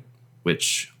silent,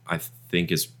 which I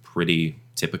think is pretty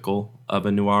typical of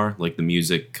a noir. Like the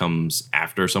music comes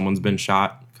after someone's been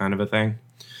shot, kind of a thing.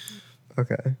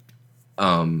 Okay.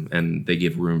 And they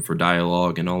give room for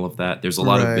dialogue and all of that. There's a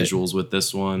lot of visuals with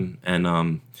this one. And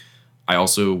I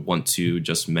also want to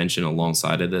just mention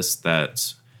alongside of this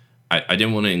that I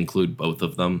didn't want to include both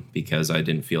of them because I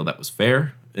didn't feel that was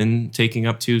fair in taking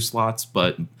up 2 slots.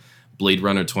 But Blade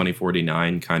Runner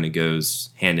 2049 kind of goes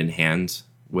hand in hand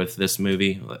with this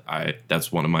movie.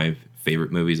 That's one of my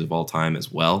favorite movies of all time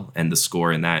as well. And the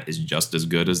score in that is just as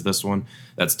good as this one.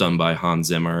 That's done by Hans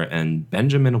Zimmer and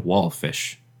Benjamin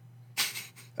Wallfisch.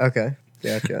 Okay,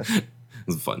 gotcha.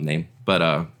 It's a fun name,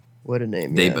 but what a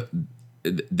name!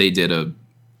 They did a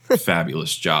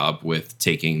fabulous job with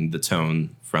taking the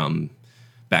tone from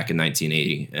back in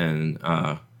 1980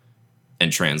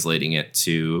 and translating it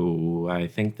to, I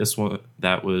think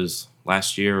that was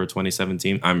last year or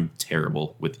 2017. I'm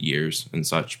terrible with years and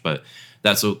such, but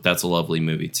that's a lovely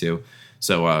movie too.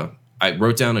 So I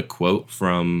wrote down a quote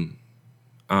from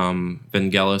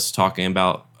Vangelis talking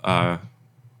about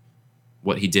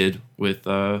what he did with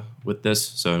this.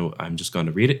 So I'm just going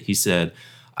to read it. He said,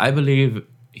 "I believe,"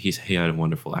 he had a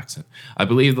wonderful accent, "I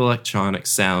believe the electronic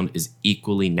sound is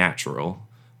equally natural.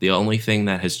 The only thing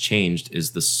that has changed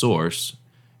is the source,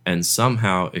 and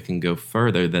somehow it can go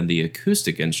further than the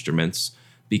acoustic instruments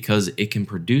because it can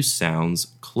produce sounds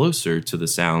closer to the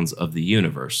sounds of the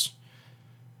universe."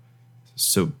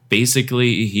 So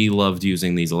basically, he loved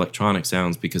using these electronic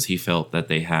sounds because he felt that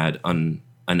they had an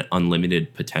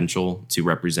unlimited potential to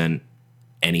represent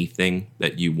anything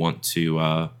that you want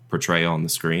to portray on the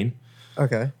screen.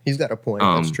 Okay, he's got a point.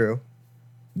 That's true.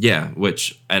 Yeah,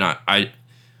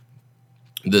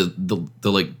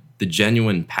 the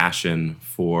genuine passion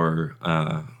for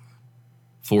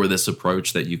this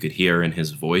approach that you could hear in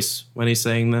his voice when he's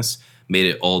saying this made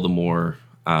it all the more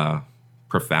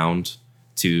profound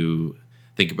to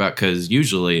think about, because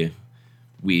usually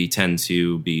we tend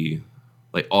to be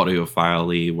like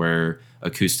audiophile, where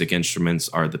acoustic instruments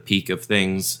are the peak of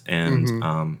things,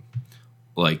 and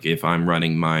like if I'm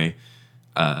running my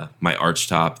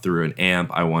archtop through an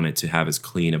amp, I want it to have as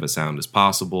clean of a sound as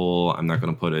possible. I'm not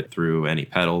going to put it through any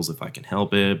pedals if I can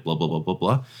help it, blah, blah, blah, blah,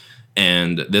 blah.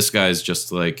 And this guy's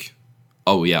just like,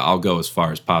 oh yeah, I'll go as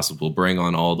far as possible. Bring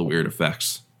on all the weird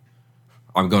effects.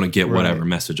 I'm going to get whatever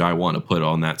message I want to put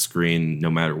on that screen, no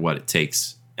matter what it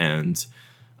takes. And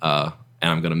I'm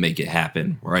going to make it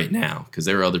happen right now. Because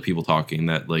there are other people talking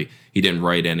that like he didn't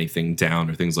write anything down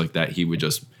or things like that. He would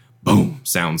just, boom,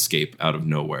 soundscape out of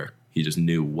nowhere. He just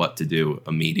knew what to do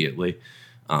immediately.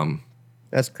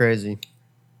 That's crazy.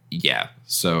 Yeah.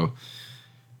 So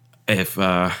if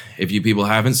you people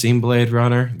haven't seen Blade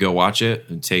Runner, go watch it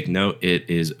and take note. It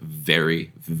is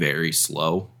very, very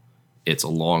slow. It's a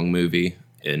long movie,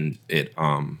 and it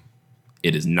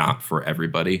is not for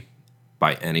everybody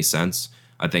by any sense.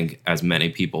 I think as many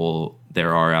people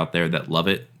there are out there that love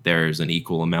it, there's an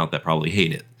equal amount that probably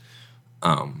hate it.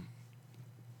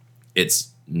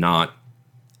 It's not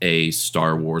a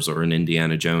Star Wars or an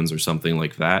Indiana Jones or something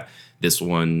like that. This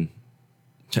one,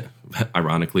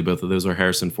 ironically, both of those are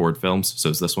Harrison Ford films. So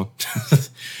is this one.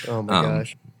 Oh my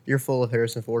gosh. You're full of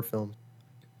Harrison Ford films.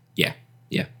 Yeah.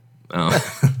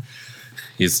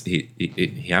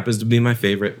 He happens to be my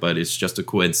favorite, but it's just a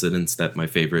coincidence that my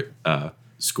favorite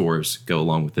scores go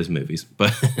along with his movies.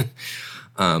 But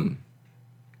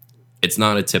it's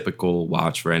not a typical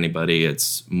watch for anybody.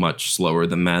 It's much slower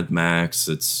than Mad Max.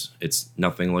 It's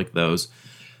nothing like those.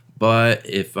 But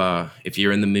if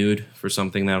you're in the mood for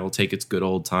something that'll take its good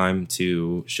old time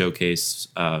to showcase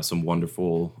some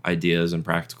wonderful ideas and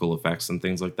practical effects and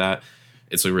things like that,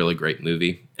 it's a really great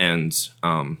movie. And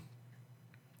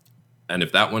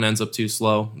if that one ends up too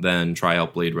slow, then try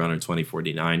out Blade Runner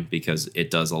 2049, because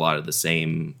it does a lot of the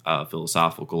same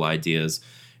philosophical ideas.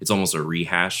 It's almost a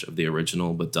rehash of the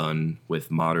original, but done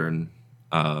with modern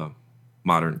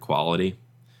quality.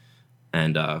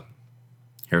 and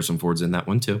Harrison Ford's in that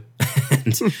one too.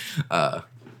 And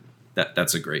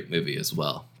that's a great movie as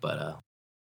well. But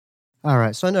All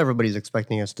right, so I know everybody's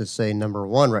expecting us to say number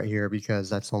one right here because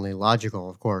that's only logical,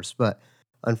 of course. But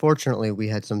unfortunately, we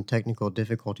had some technical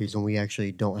difficulties and we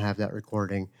actually don't have that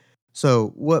recording. So,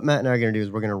 what Matt and I are going to do is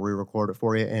we're going to re record it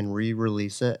for you and re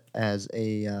release it as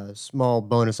a small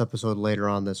bonus episode later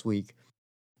on this week.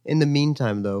 In the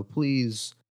meantime, though,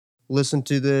 please listen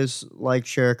to this, like,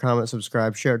 share, comment,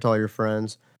 subscribe, share it to all your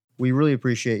friends. We really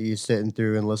appreciate you sitting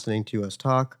through and listening to us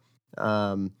talk.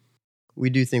 We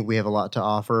do think we have a lot to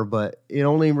offer, but it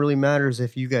only really matters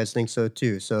if you guys think so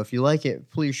too. So if you like it,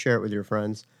 please share it with your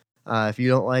friends. If you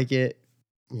don't like it,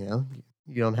 you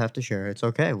don't have to share it. It's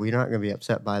okay. We're not going to be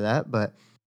upset by that. But,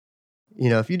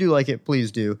 if you do like it,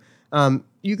 please do.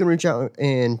 You can reach out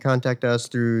and contact us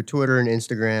through Twitter and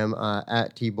Instagram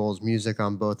at TBowlsMusic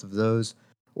on both of those.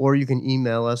 Or you can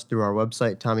email us through our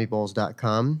website,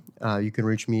 TommyBowles.com. You can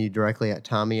reach me directly at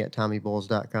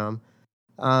Tommy@TommyBowles.com.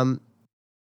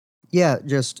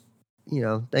 Just,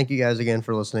 thank you guys again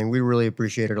for listening. We really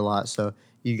appreciate it a lot. So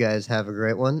you guys have a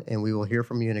great one, and we will hear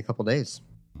from you in a couple days.